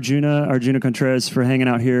mentioned Arjuna Contreras for hanging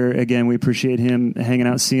out here. Again, we appreciate him hanging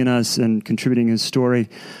out, seeing us, and contributing his story.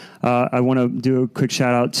 I want to do a quick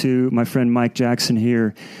shout out to my friend Mike Jackson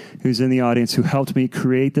here, who's in the audience, who helped me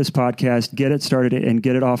create this podcast, get it started, and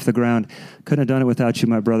get it off the ground. Couldn't have done it without you,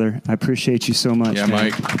 my brother. I appreciate you so much. Yeah,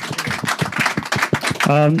 man. Mike.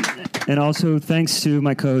 And also thanks to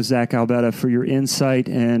my co-host Zach Albetta for your insight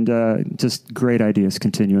and just great ideas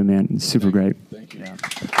continuing, man. It's super great. Thank you. Yeah.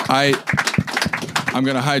 I'm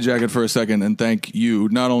going to hijack it for a second and thank you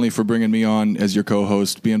not only for bringing me on as your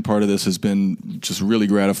co-host. Being part of this has been just really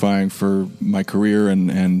gratifying for my career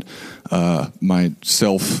and my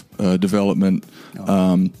self-development.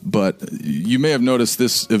 But you may have noticed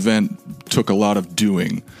this event took a lot of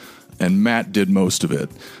doing, and Matt did most of it.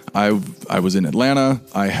 I was in Atlanta.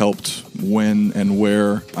 I helped when and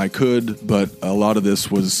where I could, but a lot of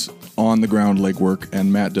this was on-the-ground legwork,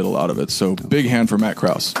 and Matt did a lot of it. So big hand for Matt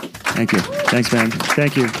Krause. Thank you. Thanks, man.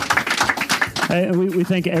 Thank you. We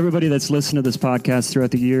thank everybody that's listened to this podcast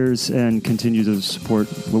throughout the years and continue to support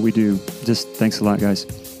what we do. Just thanks a lot, guys.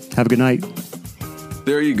 Have a good night.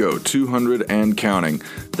 There you go, 200 and counting.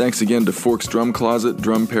 Thanks again to Forks Drum Closet,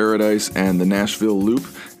 Drum Paradise, and the Nashville Loop,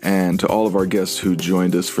 and to all of our guests who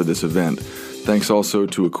joined us for this event. Thanks also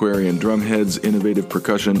to Aquarian Drumheads, Innovative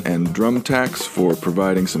Percussion, and Drum Tax for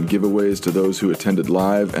providing some giveaways to those who attended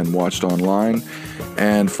live and watched online.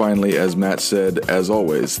 And finally, as Matt said, as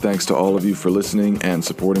always, thanks to all of you for listening and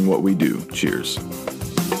supporting what we do. Cheers.